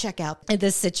to have to check out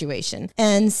this situation.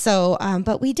 And so,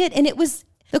 but we did. And it was,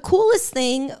 the coolest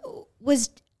thing was,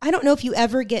 I don't know if you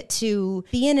ever get to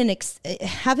be in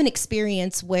have an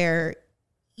experience where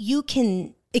you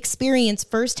can experience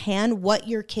firsthand what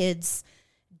your kids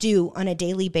do on a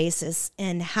daily basis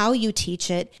and how you teach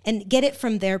it and get it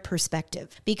from their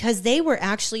perspective, because they were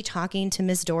actually talking to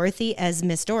Miss Dorothy as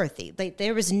Miss Dorothy.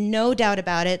 There was no doubt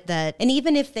about it and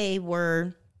even if they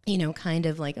were, kind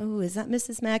of like, oh, is that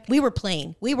Mrs. Mack? We were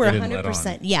playing. We were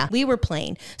 100%. Yeah, we were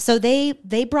playing. So they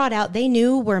brought out, they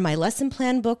knew where my lesson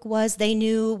plan book was. They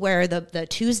knew where the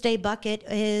Tuesday bucket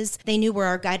is. They knew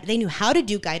where they knew how to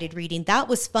do guided reading. That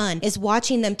was fun, is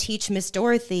watching them teach Miss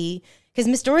Dorothy, because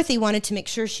Miss Dorothy wanted to make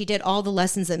sure she did all the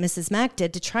lessons that Mrs. Mack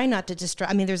did to try not to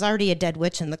distract. I mean, there's already a dead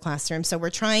witch in the classroom, so we're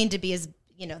trying to be as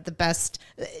the best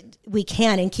we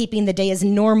can in keeping the day as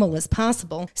normal as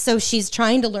possible. So she's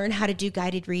trying to learn how to do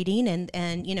guided reading, and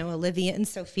Olivia and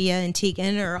Sophia and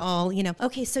Tegan are all,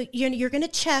 okay, so you're going to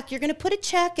check, you're going to put a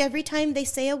check every time they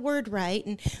say a word right.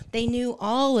 And they knew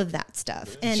all of that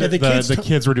stuff. And so the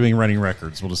kids were doing running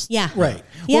records. We'll just, yeah. Right.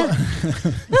 Yeah.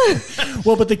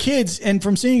 Well, but the kids, and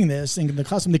from seeing this in the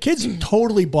costume, the kids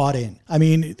totally bought in. I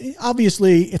mean,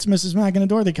 obviously it's Mrs. Mack in a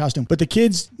Dorothy costume, but the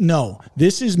kids know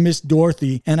this is Miss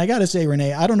Dorothy. And I got to say,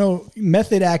 Renee, I don't know,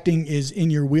 method acting is in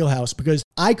your wheelhouse because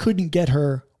I couldn't get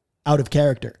her out of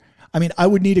character. I mean, I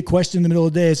would need a question in the middle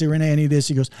of the day. I say, Renee, I need this.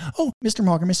 He goes, oh, Mr.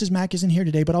 Mager, Mrs. Mack isn't here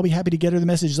today, but I'll be happy to get her the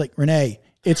message. He's like, Renee,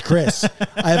 it's Chris.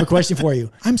 I have a question for you.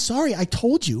 I'm sorry. I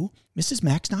told you Mrs.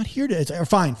 Mack's not here today.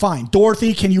 Fine.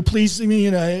 Dorothy, can you please,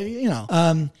 you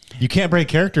can't break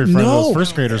character in front of those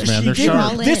first graders, man. They're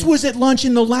sharp. This was at lunch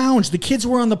in the lounge. The kids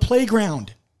were on the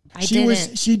playground.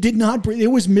 She did not. It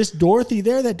was Miss Dorothy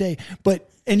there that day,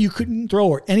 and you couldn't throw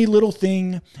her. Any little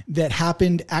thing that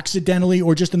happened accidentally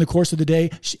or just in the course of the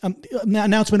day,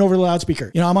 announcement over the loudspeaker.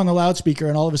 I'm on the loudspeaker,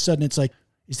 and all of a sudden it's like,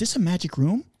 is this a magic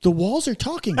room? The walls are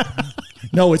talking.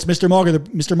 No, it's Mr. Mager.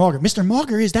 Mr. Mager. Mr.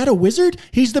 Mager, is that a wizard?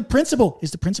 He's the principal.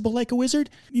 Is the principal like a wizard?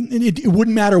 It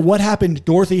wouldn't matter what happened.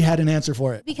 Dorothy had an answer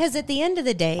for it. Because at the end of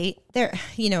the day,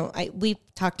 we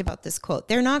talked about this quote.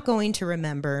 They're not going to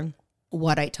remember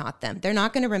what I taught them. They're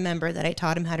not going to remember that I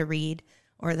taught them how to read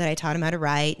or that I taught them how to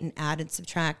write and add and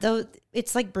subtract. Though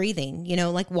it's like breathing,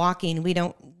 like walking.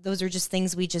 Those are just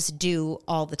things we just do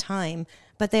all the time.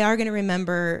 But they are going to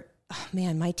remember, oh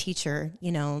man, my teacher,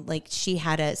 like she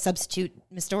had a substitute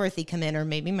Miss Dorothy come in, or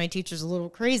maybe my teacher's a little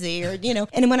crazy, or,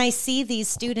 and when I see these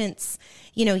students,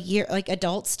 like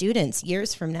adult students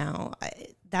years from now,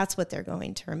 that's what they're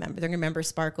going to remember. They're going to remember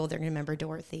Sparkle. They're going to remember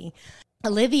Dorothy.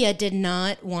 Olivia did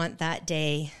not want that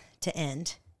day to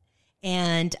end.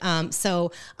 And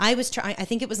so I was trying, I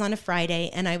think it was on a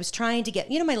Friday, and I was trying to get,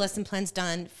 my lesson plans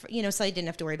done, so I didn't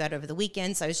have to worry about it over the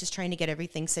weekend. So I was just trying to get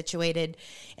everything situated.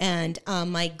 And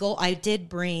my goal, I did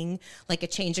bring like a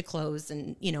change of clothes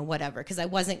and, whatever, because I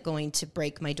wasn't going to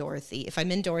break my Dorothy. If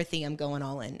I'm in Dorothy, I'm going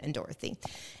all in Dorothy.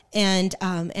 And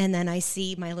then I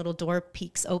see my little door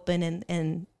peeks open,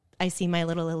 and I see my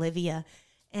little Olivia.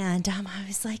 And I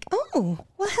was like, oh,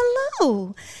 well,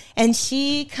 hello. And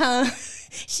she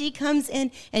comes in,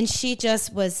 and she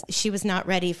was not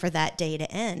ready for that day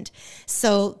to end.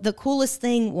 So the coolest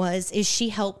thing is she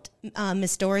helped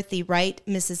Miss Dorothy write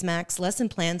Mrs. Mack's lesson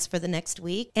plans for the next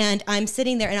week. And I'm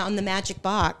sitting there and on the magic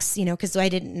box, you know, because I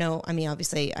didn't know, I mean,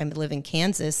 obviously I live in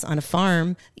Kansas on a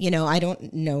farm, you know, I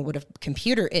don't know what a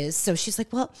computer is. So she's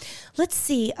like, well, let's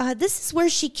see, this is where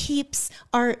she keeps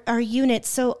our units.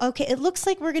 So, okay, it looks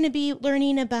like we're going to be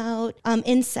learning about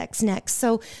insects next.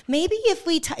 So maybe if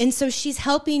we, and so she's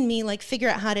helping me like figure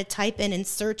out how to type in and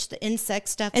search the insect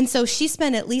stuff. And so she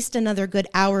spent at least another good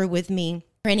hour with me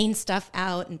printing stuff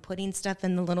out and putting stuff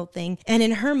in the little thing. And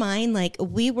in her mind, like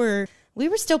we were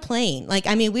still playing. Like,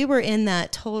 I mean, we were in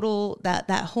that total, that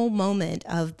whole moment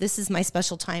of this is my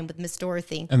special time with Miss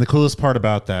Dorothy. And the coolest part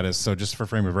about that is, so just for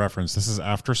frame of reference, this is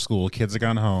after school, kids have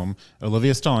gone home.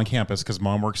 Olivia's still on campus because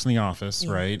mom works in the office,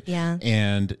 right? Yeah.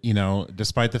 And, you know,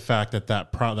 despite the fact that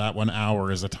that 1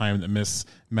 hour is a time that Miss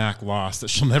Mack lost that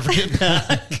she'll never get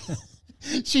back.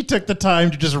 She took the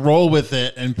time to just roll with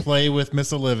it and play with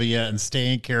Miss Olivia and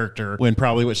stay in character when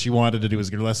probably what she wanted to do was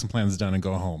get her lesson plans done and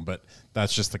go home. But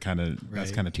that's just the kind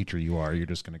of teacher you are. You're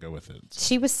just going to go with it.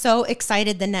 She was so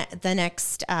excited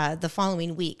the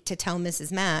following week to tell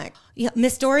Mrs. Mack, yeah,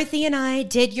 Miss Dorothy and I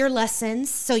did your lessons,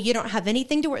 so you don't have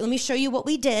anything to worry. Let me show you what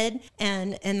we did.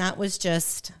 And that was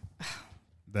just...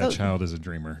 That child is a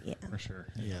dreamer, for sure.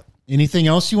 Yeah. Anything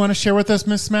else you want to share with us,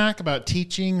 Miss Mack, about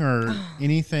teaching or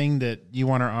anything that you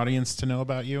want our audience to know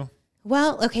about you?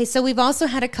 Well, okay, so we've also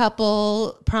had a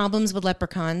couple problems with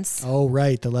leprechauns. Oh,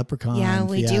 right, the leprechaun. Yeah,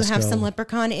 we do have fiasco. some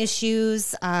leprechaun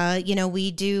issues. You know,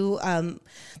 we do.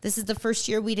 This is the first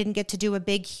year we didn't get to do a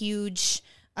big, huge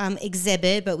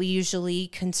exhibit, but we usually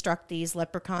construct these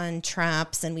leprechaun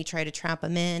traps and we try to trap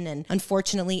them in. And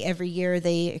unfortunately, every year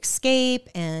they escape,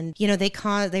 and you know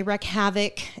they wreak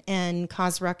havoc and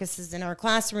cause ruckuses in our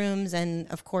classrooms. And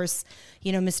of course,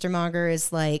 you know, Mr. Mager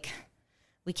is like,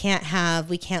 we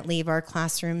can't leave our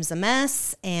classrooms a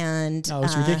mess, and no,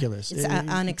 it's ridiculous. It's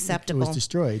unacceptable. It was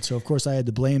destroyed. So of course I had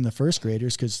to blame the first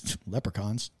graders because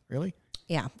leprechauns, really?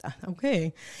 Yeah.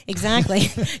 Okay. Exactly.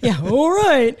 Yeah. All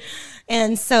right.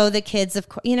 And so the kids, of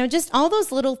course, you know, just all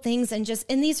those little things, and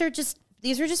these are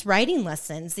just writing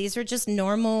lessons. These are just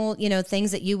normal, you know,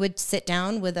 things that you would sit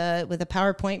down with a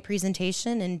PowerPoint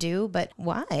presentation and do. But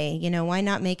why? You know, why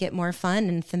not make it more fun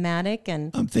and thematic?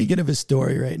 And I'm thinking of a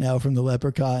story right now from the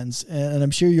leprechauns, and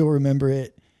I'm sure you'll remember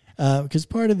it. Because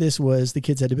part of this was the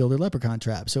kids had to build their leprechaun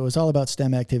traps. So it was all about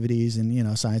STEM activities and, you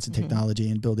know, science and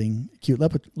technology and building cute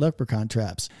leprechaun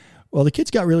traps. Well, the kids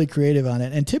got really creative on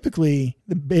it. And typically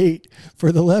the bait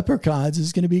for the leprechauns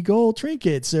is going to be gold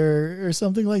trinkets or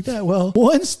something like that. Well,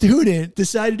 one student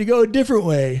decided to go a different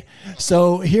way.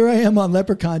 So here I am on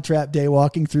leprechaun trap day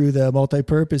walking through the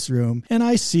multi-purpose room, and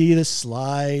I see the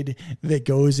slide that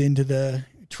goes into the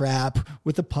trap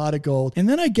with the pot of gold. And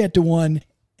then I get to one,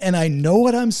 and I know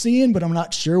what I'm seeing, but I'm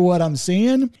not sure what I'm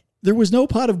seeing. There was no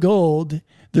pot of gold.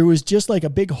 There was just like a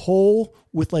big hole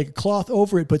with like a cloth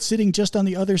over it, but sitting just on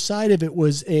the other side of it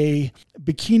was a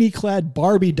bikini-clad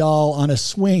Barbie doll on a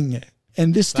swing.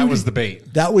 And this student, that was the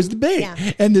bait. That was the bait. Yeah.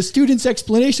 And the student's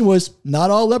explanation was, not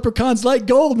all leprechauns like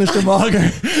gold, Mr.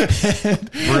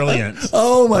 Mager. Brilliant.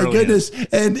 Oh my goodness.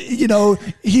 And you know,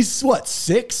 he's what,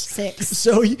 6? 6.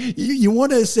 So you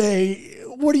want to say,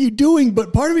 what are you doing?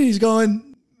 But part of me is going,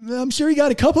 I'm sure he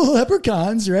got a couple of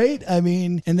leprechauns, right? I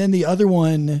mean, and then the other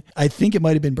one, I think it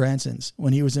might have been Branson's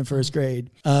when he was in first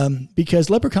grade, because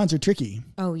leprechauns are tricky.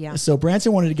 Oh, yeah. So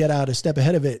Branson wanted to get out a step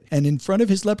ahead of it. And in front of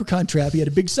his leprechaun trap, he had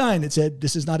a big sign that said,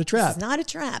 "This is not a trap. It's not a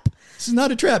trap. This is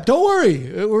not a trap. Don't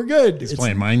worry. We're good." He's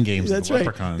playing mind games with That's the right.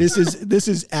 leprechauns. This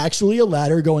is actually a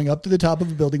ladder going up to the top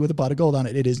of a building with a pot of gold on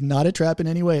it. It is not a trap in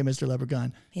any way, Mr.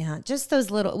 Leprechaun. Yeah, just those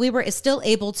little, we were still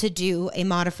able to do a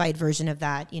modified version of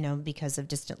that, you know, because of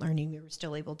distant learning, we were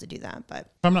still able to do that. But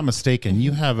if I'm not mistaken,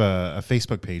 you have a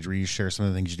Facebook page where you share some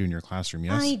of the things you do in your classroom,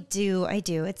 yes? I do.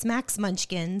 It's Max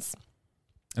Munchkins.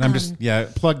 And I'm just,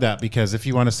 plug that, because if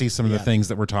you want to see some of the things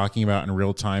that we're talking about in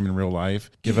real time, in real life,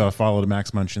 give a follow to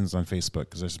Max Munchkins on Facebook,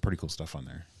 because there's some pretty cool stuff on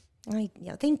there.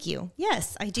 Thank you.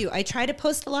 Yes, I do. I try to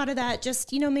post a lot of that,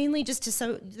 just, you know, mainly just to,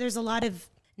 so there's a lot of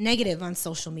negative on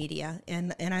social media,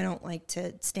 and I don't like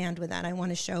to stand with that. I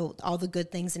want to show all the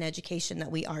good things in education that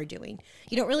we are doing.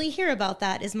 You don't really hear about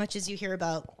that as much as you hear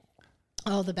about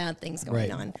all the bad things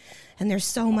going on. And there's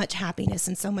so much happiness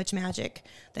and so much magic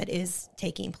that is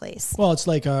taking place. Well, it's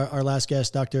like our last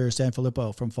guest, Dr.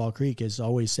 Sanfilippo from Fall Creek, has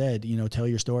always said, you know, tell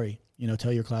your story. You know,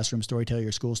 tell your classroom story, tell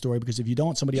your school story, because if you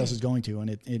don't, somebody else is going to, and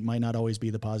it might not always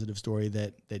be the positive story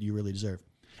that you really deserve.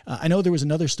 I know there was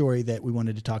another story that we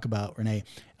wanted to talk about, Renee.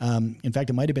 In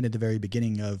fact, it might have been at the very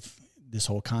beginning of this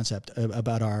whole concept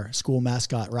about our school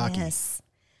mascot, Rocky. Yes.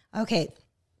 Okay.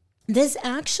 This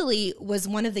actually was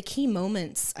one of the key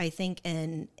moments, I think,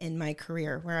 in my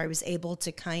career where I was able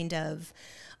to kind of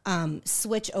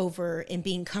switch over and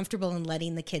being comfortable in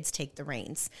letting the kids take the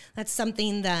reins. That's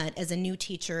something that as a new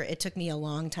teacher, it took me a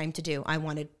long time to do. I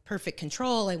wanted perfect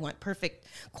control. I want perfect,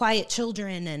 quiet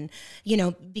children. And,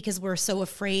 because we're so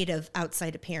afraid of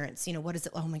outside appearance, what is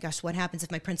it? Oh my gosh, what happens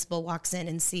if my principal walks in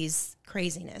and sees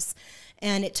craziness?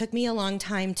 And it took me a long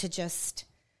time to just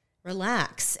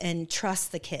relax and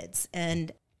trust the kids.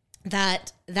 And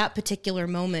that particular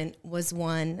moment was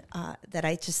one that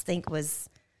I just think was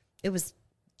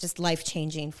just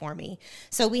life-changing for me.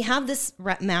 So we have this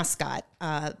mascot,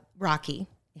 Rocky,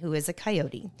 who is a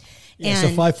coyote. Yeah, so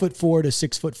 5'4" to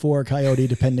 6'4" coyote,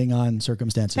 depending on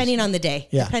circumstances. Depending on the day.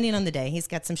 Yeah. Depending on the day. He's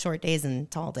got some short days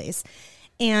and tall days.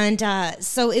 And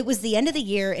so it was the end of the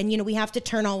year, and we have to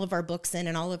turn all of our books in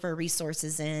and all of our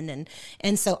resources in,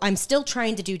 and so I'm still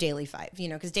trying to do Daily 5,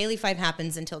 because Daily 5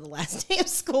 happens until the last day of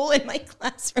school in my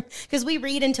classroom, because we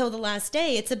read until the last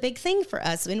day. It's a big thing for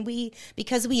us, and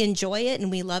because we enjoy it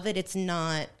and we love it. It's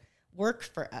not work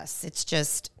for us. It's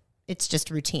just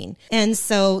routine. And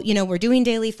so, we're doing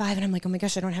Daily 5 and I'm like, oh my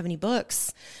gosh, I don't have any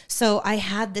books. So I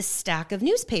had this stack of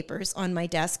newspapers on my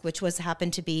desk, which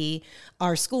happened to be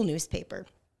our school newspaper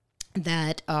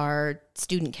that our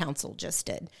student council just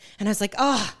did. And I was like,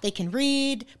 oh, they can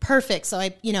read. Perfect. So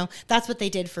that's what they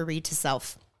did for Read to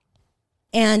Self.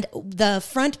 And the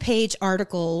front page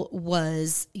article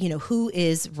was, who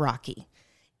is Rocky?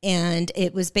 And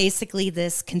it was basically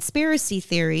this conspiracy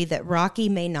theory that Rocky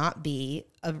may not be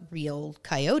a real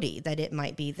coyote, that it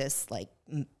might be this like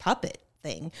puppet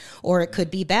thing, or it could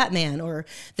be Batman, or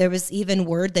there was even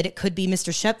word that it could be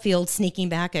Mr. Sheffield sneaking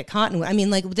back at Cottonwood. I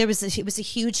mean, it was a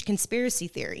huge conspiracy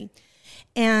theory.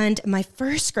 And my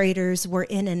first graders were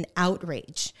in an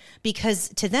outrage because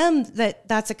to them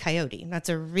that's a coyote. That's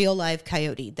a real live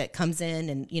coyote that comes in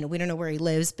and, we don't know where he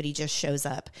lives, but he just shows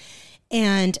up.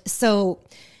 And so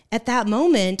at that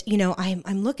moment,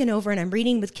 I'm looking over and I'm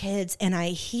reading with kids and I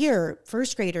hear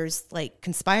first graders like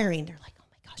conspiring. They're like, oh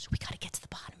my gosh, we got to get to the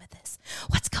bottom of this.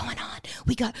 What's going on?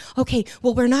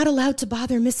 We're not allowed to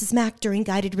bother Mrs. Mack during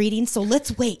guided reading, so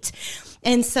let's wait.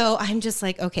 And so I'm just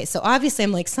like, okay, so obviously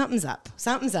I'm like, something's up.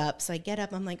 So I get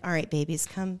up, I'm like, all right, babies,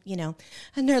 come,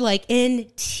 and they're like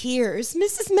in tears.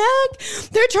 Mrs. Mack,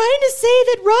 they're trying to say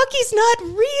that Rocky's not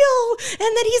real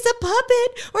and that he's a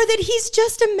puppet or that he's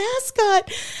just a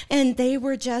mascot. And they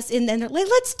were and then they're like,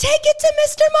 let's take it to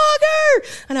Mr. Mauger.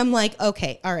 And I'm like,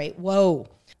 okay, all right, whoa.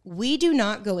 We do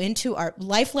not go into our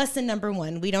life lesson number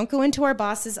 1. We don't go into our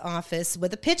boss's office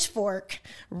with a pitchfork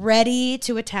ready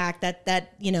to attack. That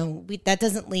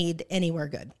doesn't lead anywhere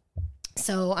good.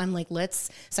 So I'm like,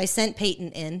 so I sent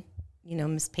Peyton in,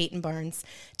 Miss Peyton Barnes,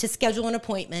 to schedule an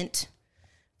appointment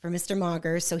for Mr.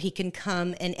 Mauger so he can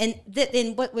come.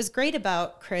 And what was great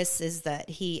about Chris is that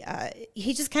he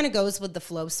just kind of goes with the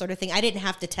flow sort of thing. I didn't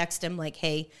have to text him like,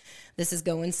 hey, this is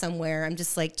going somewhere. I'm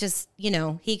just like,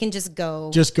 he can just go.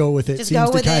 Just go with it. Just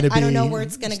go with it. I don't know where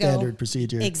it's going to go. Standard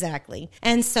procedure. Exactly.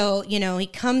 And so, he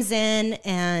comes in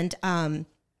and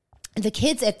the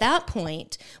kids at that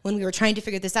point, when we were trying to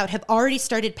figure this out, have already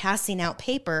started passing out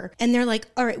paper. And they're like,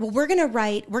 all right, well, we're going to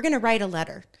write a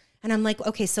letter. And I'm like,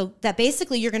 okay, so that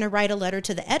basically you're going to write a letter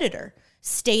to the editor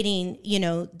stating,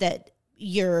 that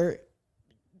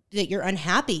you're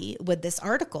unhappy with this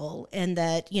article and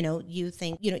that, you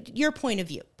think, your point of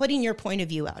view, putting your point of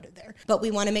view out of there. But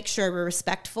we want to make sure we're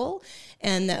respectful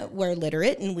and that we're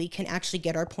literate and we can actually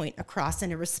get our point across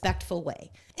in a respectful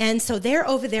way. And so they're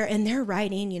over there and they're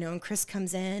writing, and Chris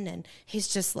comes in and he's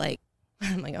just like,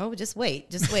 I'm like, oh, just wait,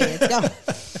 let's go.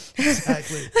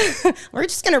 Exactly. We're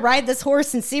just going to ride this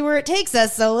horse and see where it takes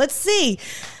us. So let's see.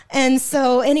 And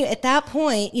so anyway, at that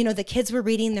point, the kids were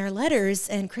reading their letters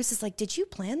and Chris is like, did you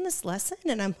plan this lesson?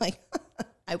 And I'm like,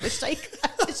 I wish I could.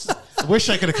 I wish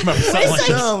I could have come up with something like this.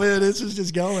 No, man, this is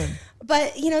just going.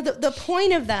 But, the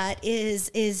point of that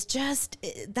is just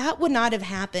that would not have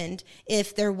happened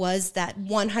if there was that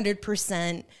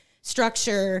 100%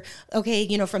 structure.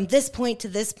 Okay, from this point to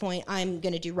this point, I'm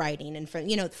going to do writing. And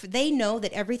they know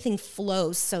that everything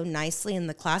flows so nicely in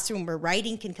the classroom where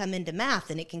writing can come into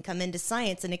math and it can come into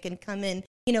science and it can come in,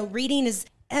 reading is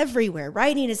everywhere,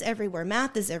 writing is everywhere,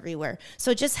 math is everywhere.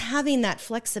 So just having that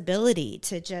flexibility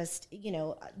to just,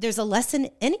 there's a lesson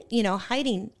in,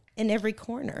 hiding in every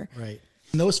corner. Right.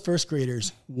 And those first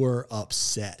graders were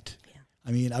upset. I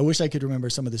mean, I wish I could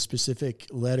remember some of the specific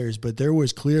letters, but there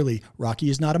was clearly Rocky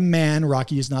is not a man.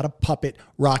 Rocky is not a puppet.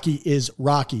 Rocky is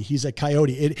Rocky. He's a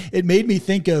coyote. It made me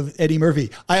think of Eddie Murphy.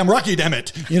 I am Rocky, damn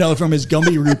it. From his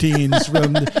Gumby routines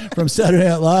from Saturday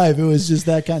Night Live. It was just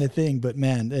that kind of thing. But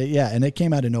man, and it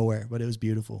came out of nowhere, but it was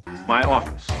beautiful. My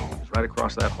office is right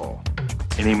across that hall.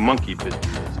 Any monkey business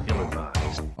is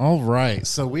ill-advised. All right.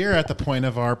 So we are at the point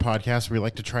of our podcast where we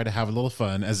like to try to have a little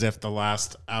fun, as if the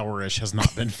last hour-ish has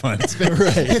not been fun. It's been,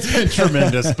 It's been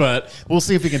tremendous, but we'll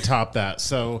see if we can top that.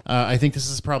 So I think this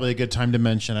is probably a good time to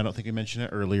mention, I don't think we mentioned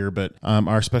it earlier, but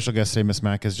our special guest today, Miss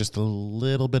Mack, is just a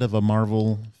little bit of a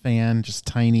Marvel fan, just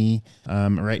tiny.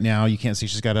 Right now, you can't see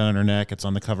she's got it on her neck. It's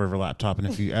on the cover of her laptop. And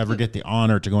if you ever get the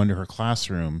honor to go into her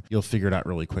classroom, you'll figure it out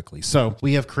really quickly. So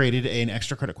we have created an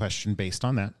extra credit question based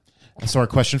on that. So our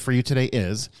question for you today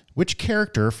is, which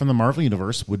character from the Marvel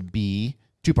Universe would be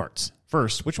two parts?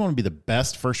 First, which one would be the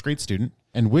best first grade student?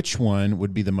 And which one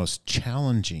would be the most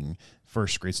challenging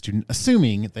first grade student,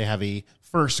 assuming they have a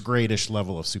first grade-ish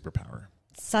level of superpower?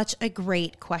 Such a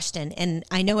great question. And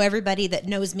I know everybody that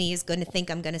knows me is going to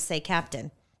think I'm going to say Captain,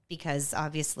 because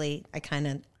obviously I kind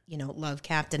of, love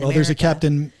Captain America. Well, there's a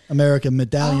Captain America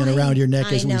medallion around your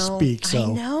neck as we speak. So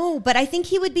I know, but I think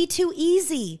he would be too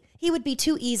easy. He would be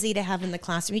too easy to have in the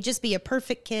classroom. He'd just be a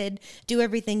perfect kid, do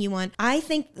everything you want. I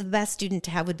think the best student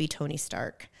to have would be Tony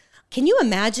Stark. Can you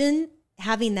imagine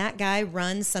having that guy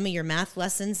run some of your math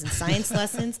lessons and science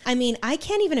lessons? I mean, I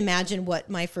can't even imagine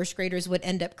what my first graders would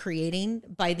end up creating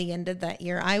by the end of that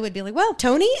year. I would be like, well,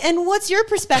 Tony, and what's your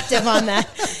perspective on that?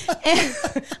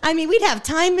 And, I mean, we'd have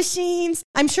time machines.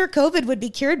 I'm sure COVID would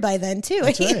be cured by then too.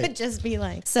 That's right. It would just be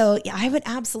like, so yeah, I would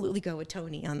absolutely go with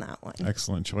Tony on that one.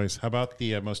 Excellent choice. How about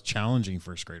the most challenging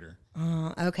first grader?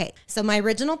 Okay. So my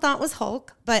original thought was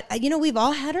Hulk, but we've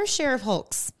all had our share of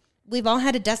Hulks. We've all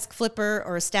had a desk flipper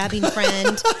or a stabbing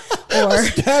friend or a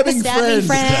stabbing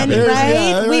friend, right?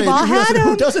 Yeah, We've all had them.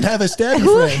 Who doesn't have a stabbing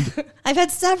friend? I've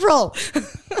had several.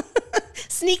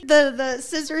 Sneak the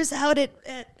scissors out at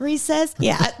recess.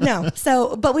 Yeah, no.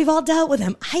 So, but we've all dealt with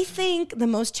them. I think the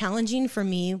most challenging for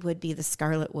me would be the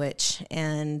Scarlet Witch.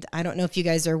 And I don't know if you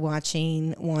guys are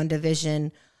watching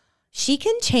WandaVision. She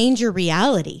can change your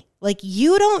reality. Like,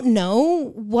 you don't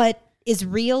know what is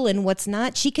real and what's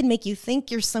not. She can make you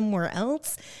think you're somewhere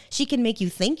else. She can make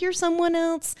you think you're someone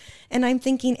else. And I'm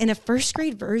thinking, in a first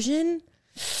grade version,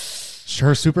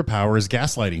 her superpower is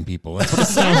gaslighting people. That's what it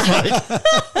sounds like.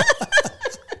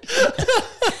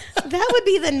 That would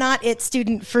be the not it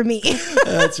student for me.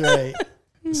 That's right.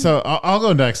 So I'll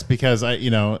go next because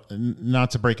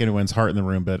not to break anyone's heart in the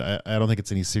room, but I don't think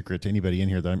it's any secret to anybody in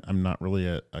here that I'm not really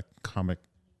a comic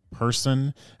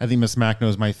person. I think Miss Mack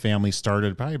knows my family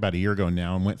started probably about a year ago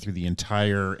now and went through the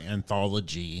entire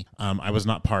anthology. I was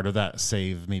not part of that,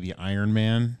 save maybe Iron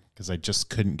Man, because I just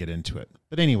couldn't get into it.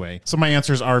 But anyway, so my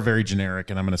answers are very generic,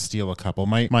 and I'm going to steal a couple.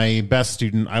 My best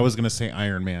student, I was going to say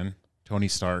Iron Man, Tony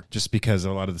Stark, just because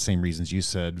of a lot of the same reasons you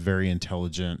said. Very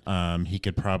intelligent. He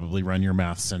could probably run your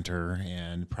math center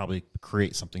and probably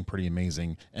create something pretty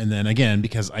amazing. And then again,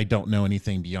 because I don't know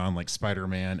anything beyond like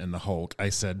Spider-Man and the Hulk, I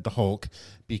said the Hulk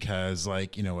because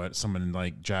someone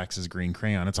like Jax's green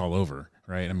crayon, it's all over.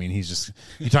 Right. I mean,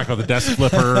 you talk about the desk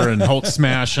flipper and Hulk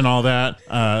smash and all that.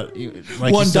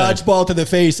 Like one dodgeball to the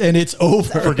face and it's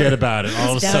over. Forget about it.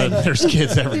 All of a sudden there's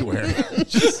kids everywhere.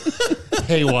 Just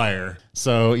haywire.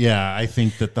 So yeah, I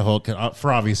think that the Hulk,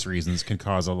 for obvious reasons, can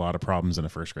cause a lot of problems in a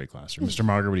first grade classroom. Mr.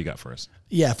 Marger, what do you got for us?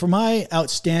 Yeah, for my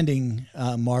outstanding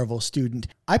Marvel student,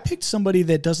 I picked somebody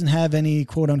that doesn't have any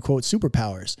quote unquote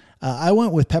superpowers. I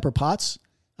went with Pepper Potts,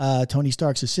 Tony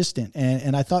Stark's assistant,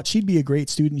 and I thought she'd be a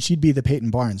great student. She'd be the Peyton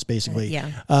Barnes, basically.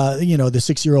 Yeah. The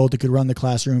 6-year-old that could run the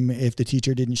classroom if the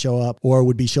teacher didn't show up, or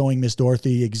would be showing Miss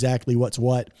Dorothy exactly what's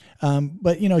what.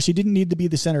 But she didn't need to be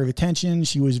the center of attention.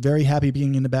 She was very happy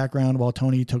being in the background while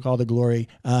Tony took all the glory.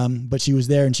 But she was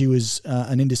there, and she was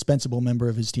an indispensable member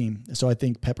of his team. So I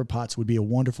think Pepper Potts would be a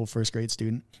wonderful first grade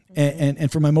student.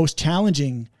 And for my most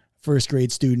challenging first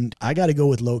grade student, I got to go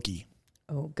with Loki.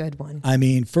 Oh, good one. I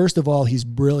mean, first of all, he's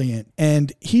brilliant,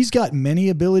 and he's got many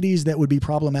abilities that would be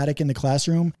problematic in the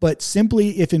classroom. But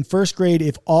simply, if in first grade,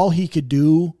 if all he could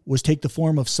do was take the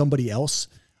form of somebody else,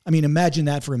 I mean, imagine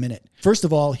that for a minute. First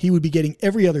of all, he would be getting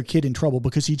every other kid in trouble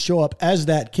because he'd show up as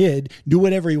that kid, do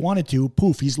whatever he wanted to,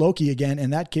 poof, he's Loki again,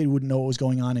 and that kid wouldn't know what was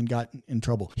going on and got in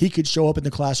trouble. He could show up in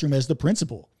the classroom as the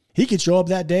principal. He could show up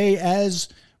that day as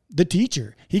the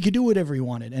teacher. He could do whatever he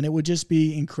wanted, and it would just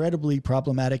be incredibly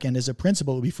problematic. And as a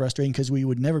principal, it would be frustrating because we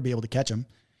would never be able to catch him.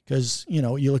 Because, you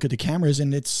look at the cameras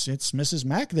and it's Mrs.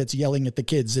 Mack that's yelling at the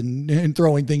kids and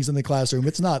throwing things in the classroom.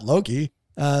 It's not Loki.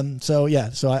 So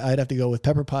I'd have to go with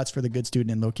Pepper Potts for the good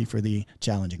student and Loki for the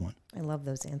challenging one. I love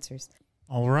those answers.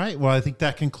 All right. Well, I think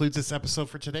that concludes this episode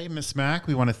for today. Miss Mack,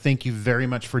 we want to thank you very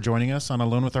much for joining us on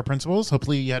Alone with Our Principals.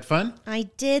 Hopefully you had fun. I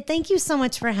did. Thank you so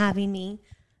much for having me.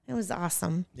 It was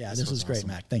awesome. Yeah, this was great, awesome.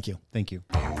 Mac. Thank you. Thank you.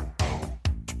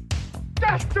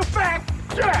 That's the fact,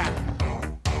 Jack!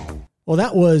 Well,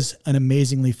 that was an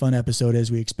amazingly fun episode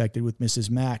as we expected with Mrs.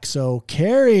 Mack. So,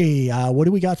 Carrie, what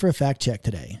do we got for a fact check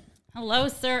today? Hello,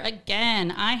 sir.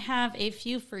 Again, I have a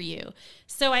few for you.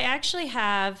 So I actually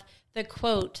have the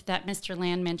quote that Mr.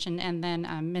 Land mentioned and then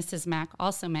Mrs. Mack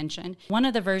also mentioned. One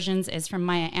of the versions is from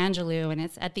Maya Angelou, and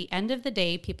it's, "At the end of the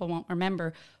day, people won't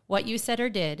remember what you said or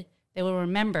did. They will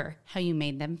remember how you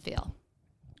made them feel."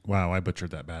 Wow, I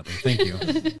butchered that badly. Thank you.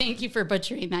 Thank you for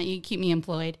butchering that. You keep me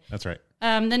employed. That's right.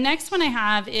 The next one I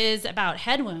have is about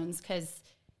head wounds, because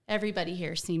everybody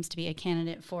here seems to be a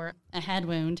candidate for a head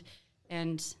wound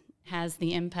and has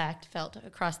the impact felt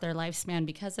across their lifespan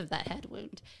because of that head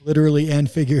wound. Literally and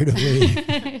figuratively.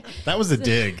 That was a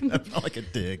dig. That felt like a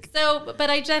dig. So, but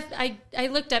I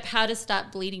looked up how to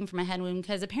stop bleeding from a head wound,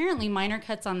 because apparently minor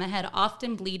cuts on the head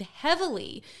often bleed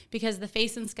heavily because the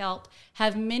face and scalp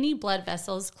have many blood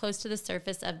vessels close to the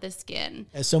surface of the skin.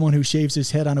 As someone who shaves his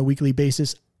head on a weekly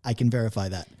basis, I can verify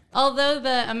that. Although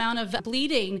the amount of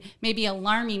bleeding may be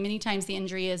alarming, many times the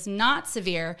injury is not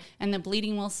severe and the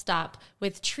bleeding will stop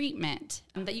with treatment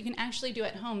that you can actually do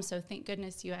at home. So thank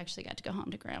goodness you actually got to go home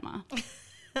to grandma.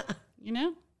 You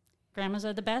know, grandmas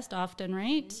are the best often,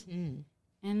 right? Mm-hmm.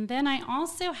 And then I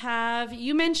also have,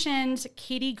 you mentioned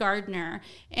Katie Gardner,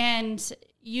 and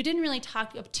you didn't really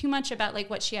talk too much about like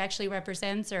what she actually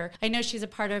represents, or I know she's a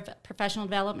part of professional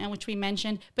development, which we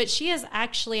mentioned, but she is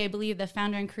actually, I believe, the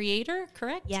founder and creator,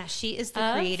 correct? Yeah, she is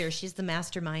the creator. She's the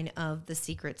mastermind of The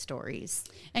Secret Stories.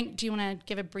 And do you want to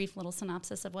give a brief little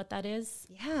synopsis of what that is?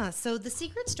 Yeah, so The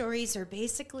Secret Stories are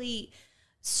basically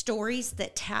stories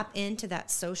that tap into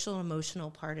that social emotional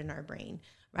part in our brain.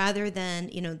 Rather than,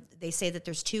 you know, they say that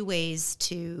there's two ways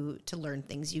to learn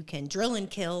things. You can drill and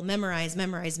kill, memorize,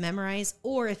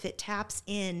 or if it taps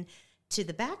in to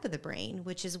the back of the brain,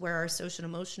 which is where our social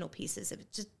emotional piece is, if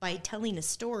it's just by telling a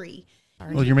story.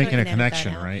 Well, you're making a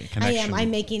connection, right? Connection.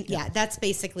 I'm making, that's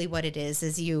basically what it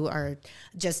is you are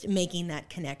just making that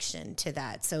connection to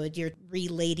that. So you're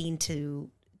relating to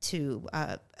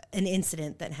an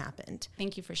incident that happened.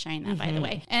 Thank you for sharing that, by the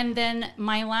way. And then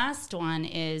my last one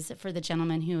is for the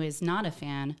gentleman who is not a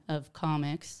fan of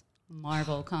comics,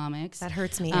 Marvel Comics. That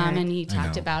hurts me, Eric. And he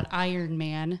talked about Iron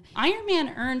Man. Iron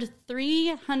Man earned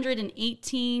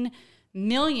 $318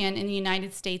 million in the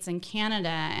United States and Canada,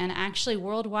 and actually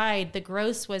worldwide the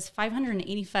gross was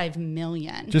 $585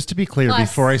 million. Just to be clear,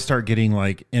 before I start getting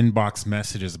like inbox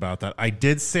messages about that, I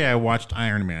did say I watched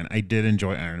Iron Man. I did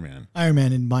enjoy Iron Man. Iron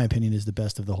Man, in my opinion, is the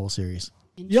best of the whole series.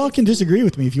 Y'all can disagree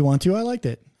with me if you want to. I liked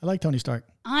it. I like Tony Stark.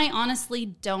 I honestly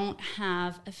don't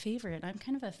have a favorite. I'm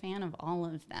kind of a fan of all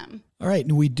of them. All right.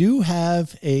 And we do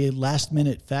have a last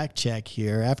minute fact check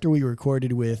here. After we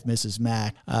recorded with Mrs.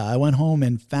 Mack, I went home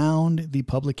and found the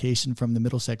publication from the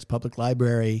Middlesex Public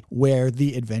Library where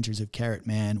The Adventures of Carrot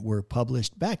Man were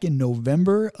published back in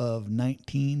November of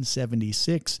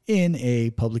 1976 in a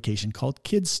publication called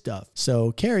Kids Stuff.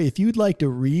 So, Carrie, if you'd like to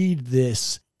read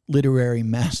this literary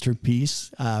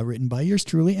masterpiece written by yours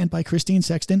truly and by Christine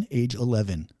Sexton, age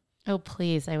 11. Oh,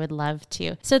 please. I would love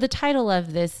to. So the title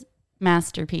of this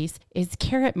masterpiece is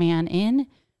Carrot Man in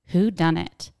Who Done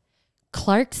It.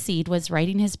 Clark Seed was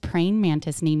writing his praying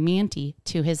mantis named Manty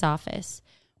to his office.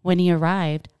 When he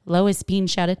arrived, Lois Bean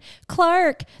shouted,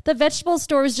 "Clark, the vegetable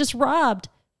store was just robbed."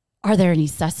 "Are there any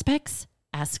suspects?"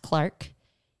 asked Clark.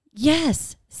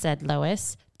 "Yes," said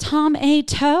Lois. "Tom A.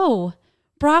 Toe,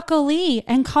 broccoli,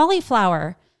 and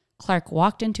cauliflower." Clark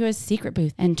walked into his secret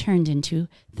booth and turned into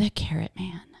the Carrot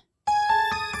Man.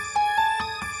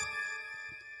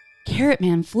 Carrot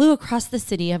Man flew across the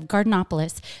city of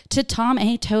Gardenopolis to Tom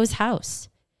A. Toe's house.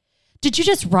 "Did you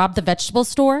just rob the vegetable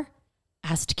store?"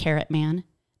 asked Carrot Man.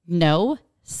 "No,"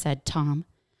 said Tom.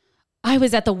 "I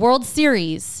was at the World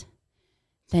Series."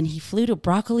 Then he flew to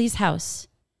Broccoli's house.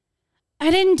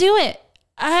 "I didn't do it.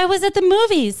 I was at the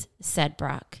movies," said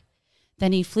Brock.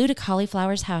 Then he flew to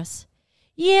Cauliflower's house.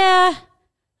 "Yeah,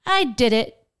 I did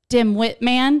it, dimwit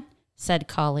man," said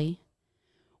Collie.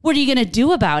 "What are you going to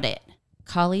do about it?"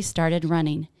 Collie started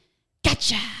running.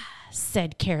 "Gotcha,"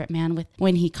 said Carrot Man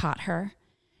when he caught her.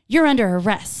 "You're under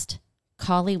arrest."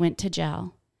 Collie went to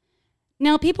jail.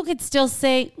 Now people could still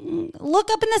say, "Look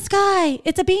up in the sky.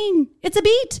 It's a bean. It's a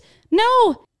beet."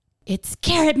 No, it's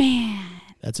Carrot Man.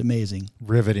 That's amazing.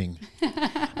 Riveting.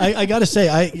 I got to say,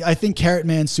 I think Carrot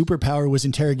Man's superpower was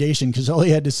interrogation, because all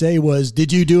he had to say was,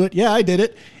 "Did you do it?" "Yeah, I did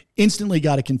it." Instantly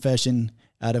got a confession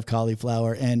out of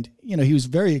Cauliflower. And, he was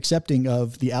very accepting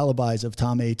of the alibis of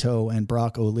Tom Ato and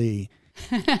Brock O'Lee.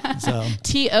 So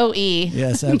TOE.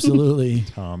 Yes, absolutely.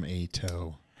 Tom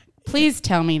Ato. Please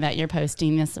tell me that you're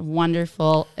posting this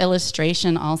wonderful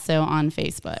illustration also on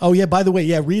Facebook. Oh, yeah. By the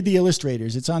way, read the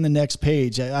illustrators. It's on the next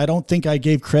page. I don't think I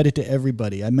gave credit to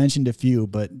everybody. I mentioned a few,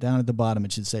 but down at the bottom,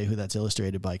 it should say who that's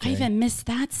illustrated by. Carrie. I even missed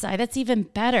that side. That's even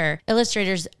better.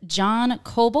 Illustrators John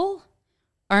Coble,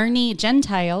 Arnie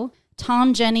Gentile,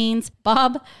 Tom Jennings,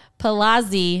 Bob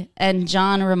Palazzi, and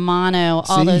John Romano.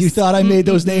 You thought I made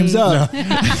those names up.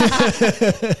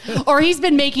 Or he's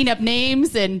been making up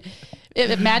names and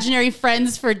imaginary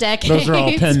friends for decades. Those are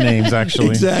all pen names, actually.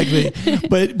 Exactly.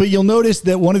 But you'll notice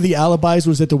that one of the alibis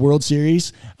was at the World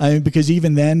Series, because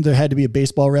even then there had to be a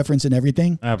baseball reference and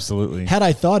everything. Absolutely. Had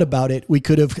I thought about it, we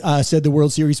could have said the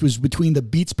World Series was between the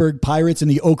Beatsburg Pirates and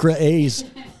the Okra A's.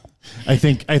 I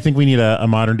think we need a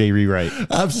modern day rewrite.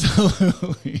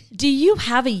 Absolutely. Do you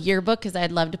have a yearbook? Because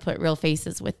I'd love to put real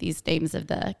faces with these names of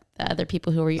the other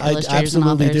people who were your illustrators and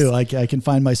authors. I absolutely do. I can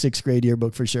find my 6th grade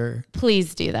yearbook for sure.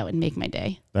 Please do. That would make my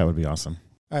day. That would be awesome.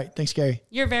 All right. Thanks, Carrie.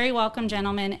 You're very welcome,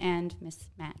 gentlemen, and Miss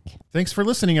Mac. Thanks for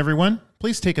listening, everyone.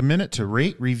 Please take a minute to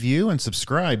rate, review, and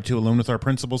subscribe to Alone with Our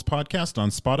Principals podcast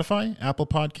on Spotify, Apple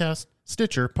Podcasts,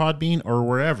 Stitcher, Podbean, or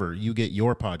wherever you get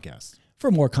your podcasts. For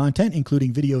more content,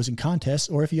 including videos and contests,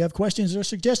 or if you have questions or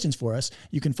suggestions for us,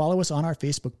 you can follow us on our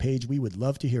Facebook page. We would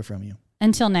love to hear from you.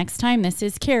 Until next time, this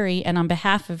is Carrie, and on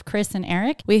behalf of Chris and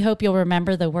Eric, we hope you'll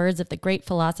remember the words of the great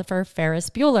philosopher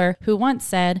Ferris Bueller, who once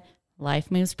said,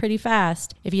 "Life moves pretty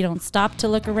fast. If you don't stop to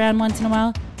look around once in a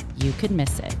while, you could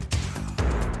miss it."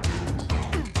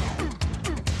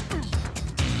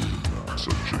 Such a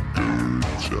good time,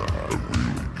 really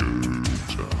good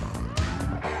time.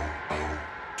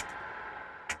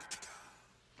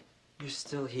 You're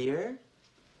still here?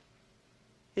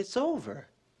 It's over.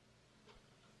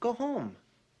 Go home.